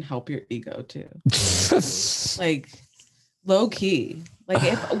can help your ego too. Like low key. Like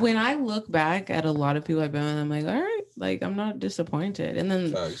if when I look back at a lot of people I've been with, I'm like, all right, like I'm not disappointed. And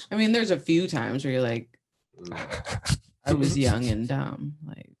then facts. I mean, there's a few times where you're like, Mm. I was young and dumb,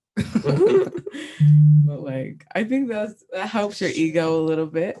 like. But like, I think that helps your ego a little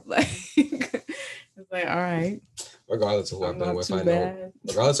bit. Like, it's like, all right. Regardless of who I've I'm been not with, too I know. bad.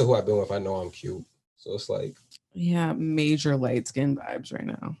 Regardless of who I've been with, I know I'm cute. So it's like Yeah, major light skin vibes right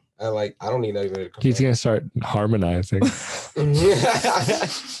now. I don't need anybody to He's confirm. gonna start harmonizing.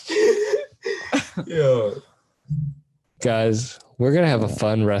 Yo, Guys, we're gonna have a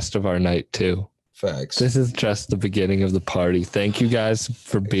fun rest of our night too. facts. This is just the beginning of the party. Thank you guys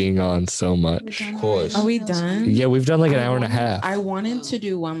for being on so much. Of course. Are we done? Yeah, we've done like an I hour and a wanted- half. I wanted to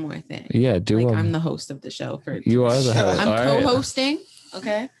do one more thing. Yeah, do Like one. I'm the host of the show for You are the host. I'm All right. co-hosting.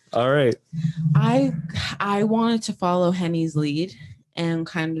 Okay. All right. I wanted to follow Henny's lead and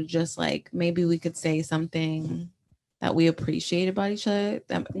kind of just like maybe we could say something that we appreciate about each other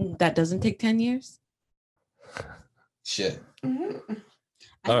that doesn't take 10 years. Shit.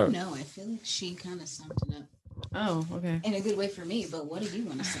 I don't know. I feel like she kind of summed it up Oh, okay. in a good way for me. But what do you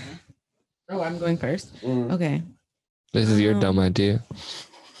want to say? Oh, I'm going first. Mm. Okay. This is your dumb idea.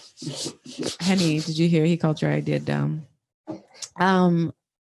 Henny, did you hear he called your idea dumb?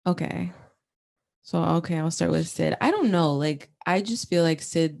 Okay. So I'll start with Sid. I don't know. Like I just feel like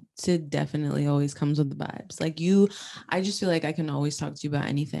Sid definitely always comes with the vibes. Like I just feel like I can always talk to you about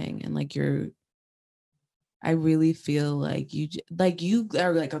anything. And like I really feel like you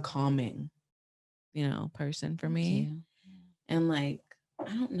are like a calming, person for me. And like,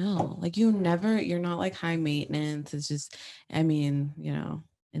 I don't know, like you're not like high maintenance. It's just,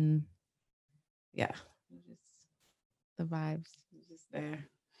 and yeah, just the vibes just there.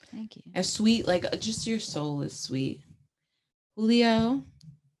 Thank you. And sweet, like just your soul is sweet. Julio,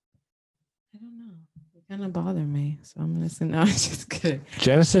 I don't know. You kind of bother me. So I'm gonna say no, I'm just kidding.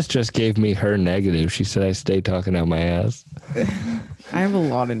 Genesis just gave me her negative. She said I stay talking out my ass. I have a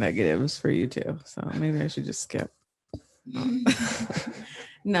lot of negatives for you too. So maybe I should just skip.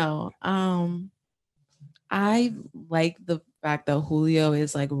 No. I like the fact that Julio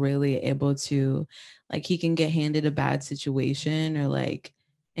is like really able to, like, he can get handed a bad situation or like,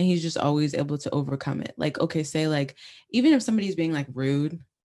 and he's just always able to overcome it. Like, okay, say like, even if somebody's being like rude,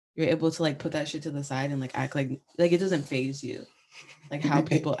 you're able to like put that shit to the side and like act like it doesn't faze you. Like how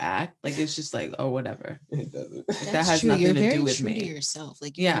people act, like it's just like, oh, whatever. It doesn't. That has true. nothing You're to very do with true me. to yourself.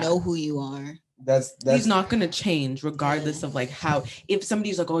 Like you know who you are. That's He's not gonna change regardless of like how. If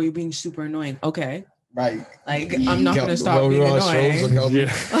somebody's like, oh, you're being super annoying, okay, right. like I'm not gonna stop being annoying.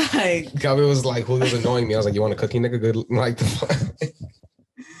 Like Kelby was like, Julio's annoying me. I was like, you want a cookie, nigga? Good. Like the fuck.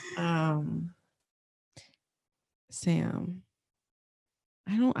 Sam,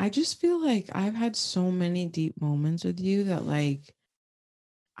 I just feel like I've had so many deep moments with you that like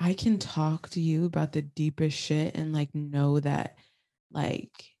I can talk to you about the deepest shit and like know that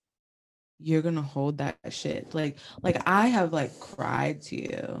like you're gonna hold that shit. Like I have like cried to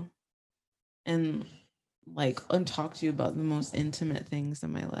you and talk to you about the most intimate things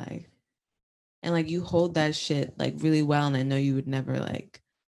in my life. And like you hold that shit like really well, and I know you would never like,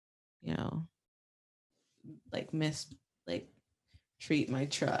 treat my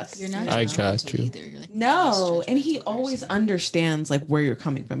trust. You're not. I got you. Either. You're like, No, and he always understands like where you're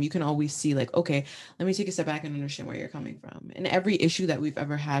coming from. You can always see like, okay, let me take a step back and understand where you're coming from. And every issue that we've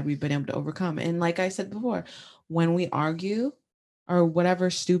ever had, we've been able to overcome. And like I said before, when we argue or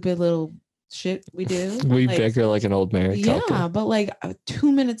whatever stupid little shit we do, We like, bicker like an old married yeah, couple. but like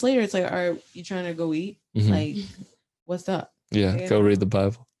 2 minutes later, it's like, are you trying to go eat? Mhm. Like, what's up? Yeah, you go know? read the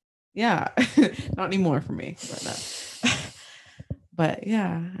Bible. Yeah, not anymore for me. But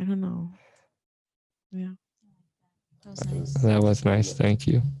yeah, I don't know. Yeah. That was nice. That was nice. Thank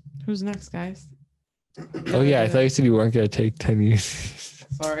you. Who's next, guys? Oh yeah, I thought you said you weren't gonna take 10 years.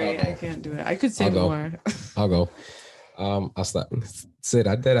 Sorry, I can't do it. I could say I'll go. more. I'll go. I'll stop. Sid,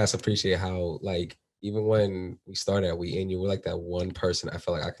 I did appreciate how like even when we started at We and you were like that one person I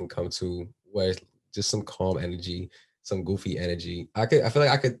felt like I can come to where just some calm energy, some goofy energy. I feel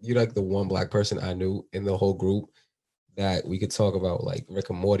like you're like the one black person I knew in the whole group that we could talk about like Rick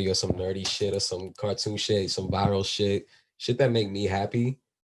and Morty or some nerdy shit or some cartoon shit, some viral shit that make me happy.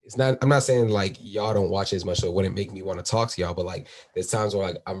 I'm not saying like y'all don't watch it as much, so it wouldn't make me want to talk to y'all, but like there's times where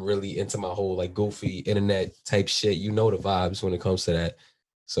like I'm really into my whole like goofy internet type shit. You know the vibes when it comes to that.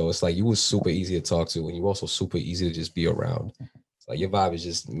 So it's like you was super easy to talk to and you also super easy to just be around. It's like your vibe is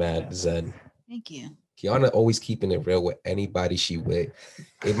just mad zen. Thank you. Kiana always keeping it real with anybody she with.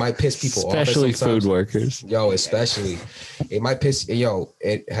 It might piss people Especially off. Especially food workers. Yo, especially. It might piss,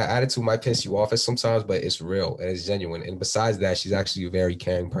 her attitude might piss you off at sometimes, but it's real and it's genuine. And besides that, she's actually a very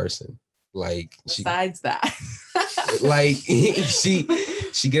caring person. Like Besides that. like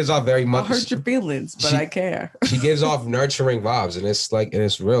she gives off very much. I'll hurt your feelings, but I care. She gives off nurturing vibes and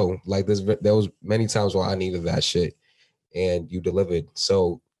it's real. Like there was many times where I needed that shit and you delivered.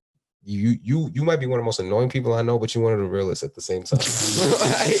 So You might be one of the most annoying people I know, but you're one of the realest at the same time.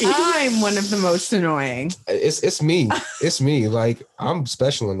 I'm one of the most annoying. It's me. It's me. Like, I'm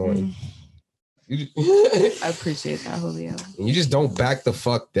special annoying. I appreciate that, Julio. And you just don't back the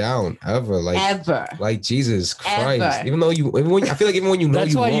fuck down ever. Like Jesus Christ. Ever. Even I feel like even when you know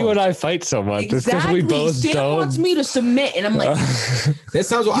That's why you and I fight so much. It's because we both Sam don't. wants me to submit, and I'm like, there's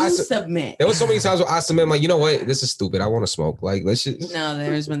times where you I submit. There was so many times where I submit. I'm like, you know what? This is stupid. I want to smoke. Like, let's just. No,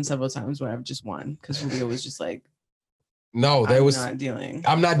 there's been several times where I've just won because Julio was just like, no, I'm not dealing.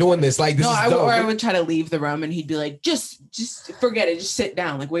 I'm not doing this. Like, this is dumb. Or I would try to leave the room, and he'd be like, just forget it. Just sit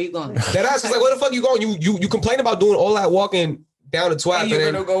down. Like, where you going? That ass is like, where the fuck you going? You complain about doing all that walking down the twat, and you're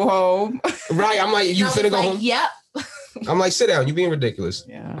gonna go home. Right? I'm like, you finna go home. Yep. I'm like, sit down. You being ridiculous.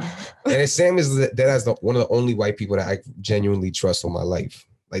 Yeah. And Sam is one of the only white people that I genuinely trust in my life.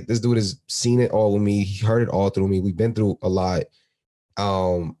 Like, this dude has seen it all with me. He heard it all through me. We've been through a lot.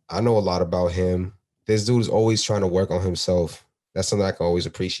 I know a lot about him. This dude is always trying to work on himself. That's something I can always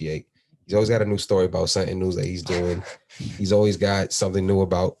appreciate. He's always got a new story about something new that he's doing. He's always got something new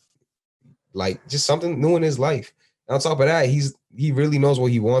about, like, just something new in his life. And on top of that, he really knows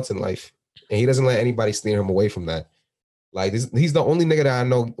what he wants in life. And he doesn't let anybody steer him away from that. Like, he's the only nigga that I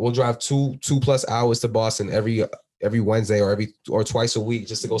know will drive 2+ hours to Boston every Wednesday or twice a week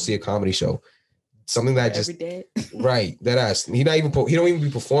just to go see a comedy show. Something that just every day. Right. That ass. He don't even be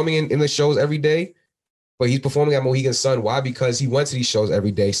performing in the shows every day, but he's performing at Mohegan Sun. Why? Because he went to these shows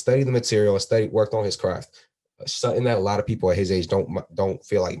every day, studied the material, and worked on his craft. Something that a lot of people at his age don't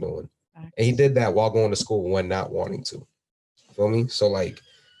feel like doing. And he did that while going to school when not wanting to. Feel me? So, like,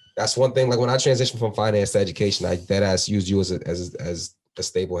 that's one thing. Like, when I transitioned from finance to education, I dead ass used you as a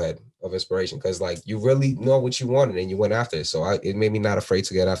stable head of inspiration, because, like, you really know what you wanted and you went after it. So it made me not afraid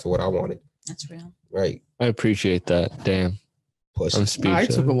to get after what I wanted. That's real. Right. I appreciate that. Damn. Push. I'm speechless.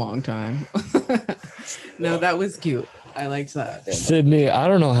 I took a long time. No, that was cute. I liked that. Sydney, I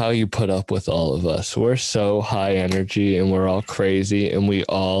don't know how you put up with all of us. We're so high energy and we're all crazy and we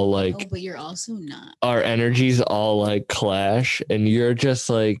all like. Oh, but you're also not. Our energies all like clash, and you're just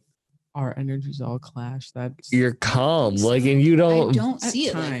like. Our energies all clash. You're calm, like, and you don't. I don't see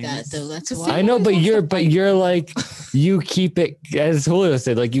it like that though. That's why. I know, but you're like, you keep it, as Julio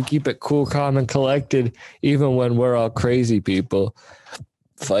said, like, you keep it cool, calm, and collected, even when we're all crazy people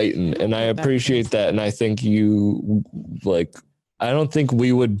fighting. And I appreciate that. And I think you, like, I don't think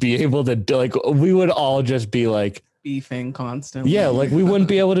we would be able to do, like, we would all just be like beefing constantly. Yeah, like, we wouldn't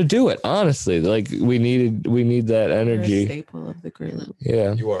be able to do it, honestly. Like, we need that energy. You're a staple of the group.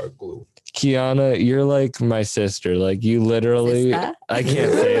 Yeah. You are a glue. Kiana, you're like my sister. Like, you literally, Sister? I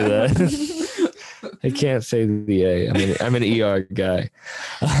can't say that. I can't say the A. I'm an ER guy.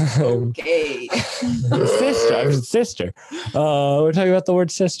 Okay. Sister. I'm a sister. We're talking about the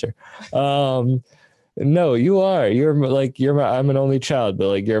word sister. No, you are. I'm an only child, but,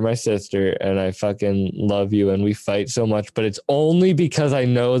 like, you're my sister, and I fucking love you, and we fight so much, but it's only because I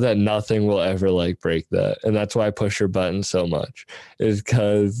know that nothing will ever, like, break that. And that's why I push your button so much, is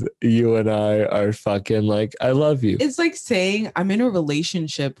because you and I are fucking, like, I love you. It's like saying I'm in a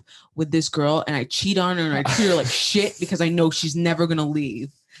relationship with this girl and I cheat on her and I treat her like shit because I know she's never gonna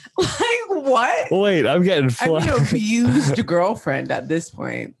leave. Like, what? Wait, I'm getting I'm an abused girlfriend at this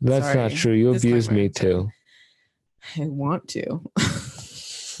point. That's Sorry. not true. You abuse me too. I want to.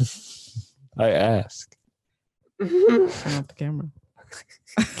 I ask. Turn off the camera.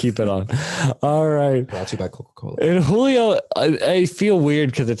 Keep it on. All right. Brought to you by Coca-Cola. And Julio, I feel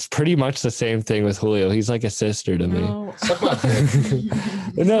weird because it's pretty much the same thing with Julio. He's like a sister to me. No, Suck my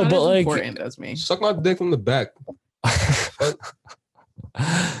dick. No, but, like, important as me. Suck my dick from the back.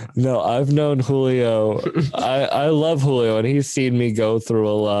 No, I've known Julio. I love Julio, and he's seen me go through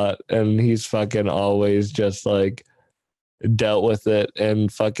a lot, and he's fucking always just, like, dealt with it, and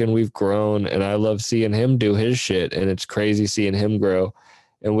fucking we've grown, and I love seeing him do his shit, and it's crazy seeing him grow.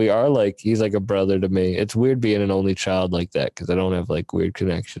 And we are, like, he's like a brother to me. It's weird being an only child like that because I don't have, like, weird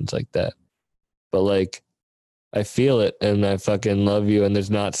connections like that. But, like, I feel it, and I fucking love you, and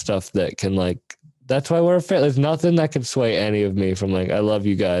there's not stuff that can, like, that's why we're a family. There's nothing that can sway any of me from, like, I love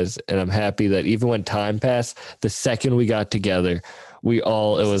you guys, and I'm happy that even when time passed, the second we got together, it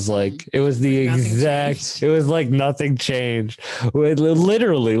was like nothing changed.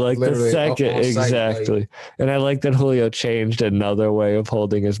 Literally, the second, exactly. And I like that Julio changed another way of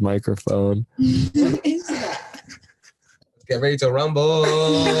holding his microphone. What is that? Get ready to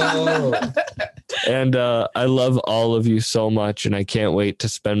rumble. And I love all of you so much, and I can't wait to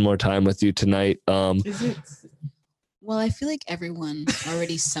spend more time with you tonight. What Well, I feel like everyone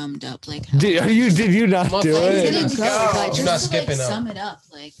already summed up like Did you not do Motherfucker, it? didn't go, but You're just not to, skipping up. sum it up,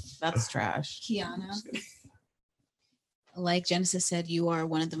 like That's trash. Kiana. Like Genesis said, you are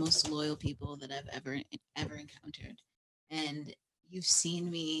one of the most loyal people that I've ever encountered. And you've seen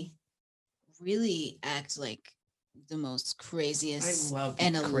me really act like the most craziest I love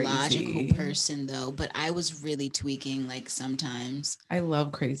and crazy. illogical person though, but I was really tweaking like sometimes. I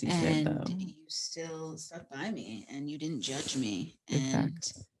love crazy shit And though. you still stuck by me and you didn't judge me. Big And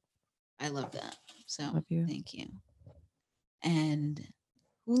facts. I love that. So Love you. thank you. And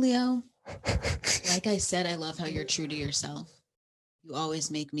Julio, like I said, I love how you're true to yourself. You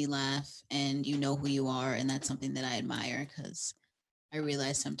always make me laugh and you know who you are. And that's something that I admire because I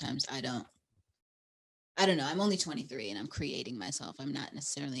realize sometimes I don't know. I'm only 23 and I'm creating myself. I'm not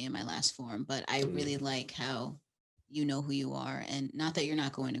necessarily in my last form, but I really like how you know who you are. And not that you're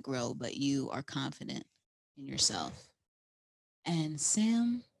not going to grow, but you are confident in yourself. And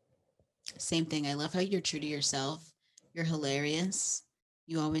Sam, same thing. I love how you're true to yourself. You're hilarious.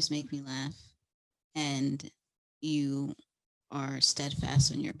 You always make me laugh. And you are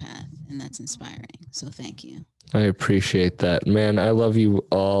steadfast on your path. And that's inspiring. So thank you. I appreciate that, man. I love you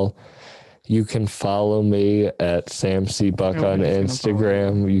all. You can follow me at Sam C. Buck on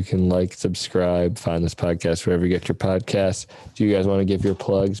Instagram. You can like, subscribe, find this podcast wherever you get your podcasts. Do you guys want to give your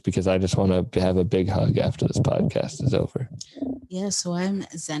plugs? Because I just want to have a big hug after this podcast is over. Yeah, so I'm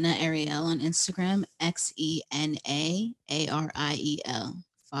Zena Ariel on Instagram, XENAARIEL.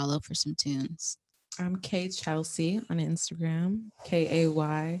 Follow for some tunes. I'm Kay Chelsea on Instagram.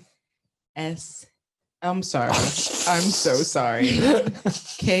 KAYS. I'm sorry. I'm so sorry.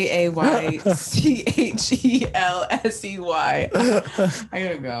 KAYCHELSEY. I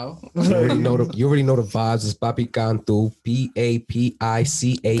gotta go. You already know the vibes. It's Papi Cantu. Big light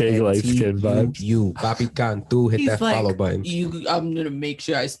skin vibes. PAPICANTU. Papi Cantu. Hit that follow button. I'm gonna make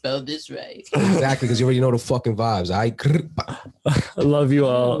sure I spell this right. Exactly, because you already know the fucking vibes. I love you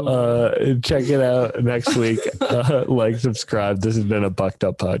all. Check it out next week. Like, subscribe. This has been a Bucked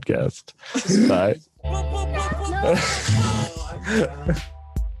Up podcast. Bye.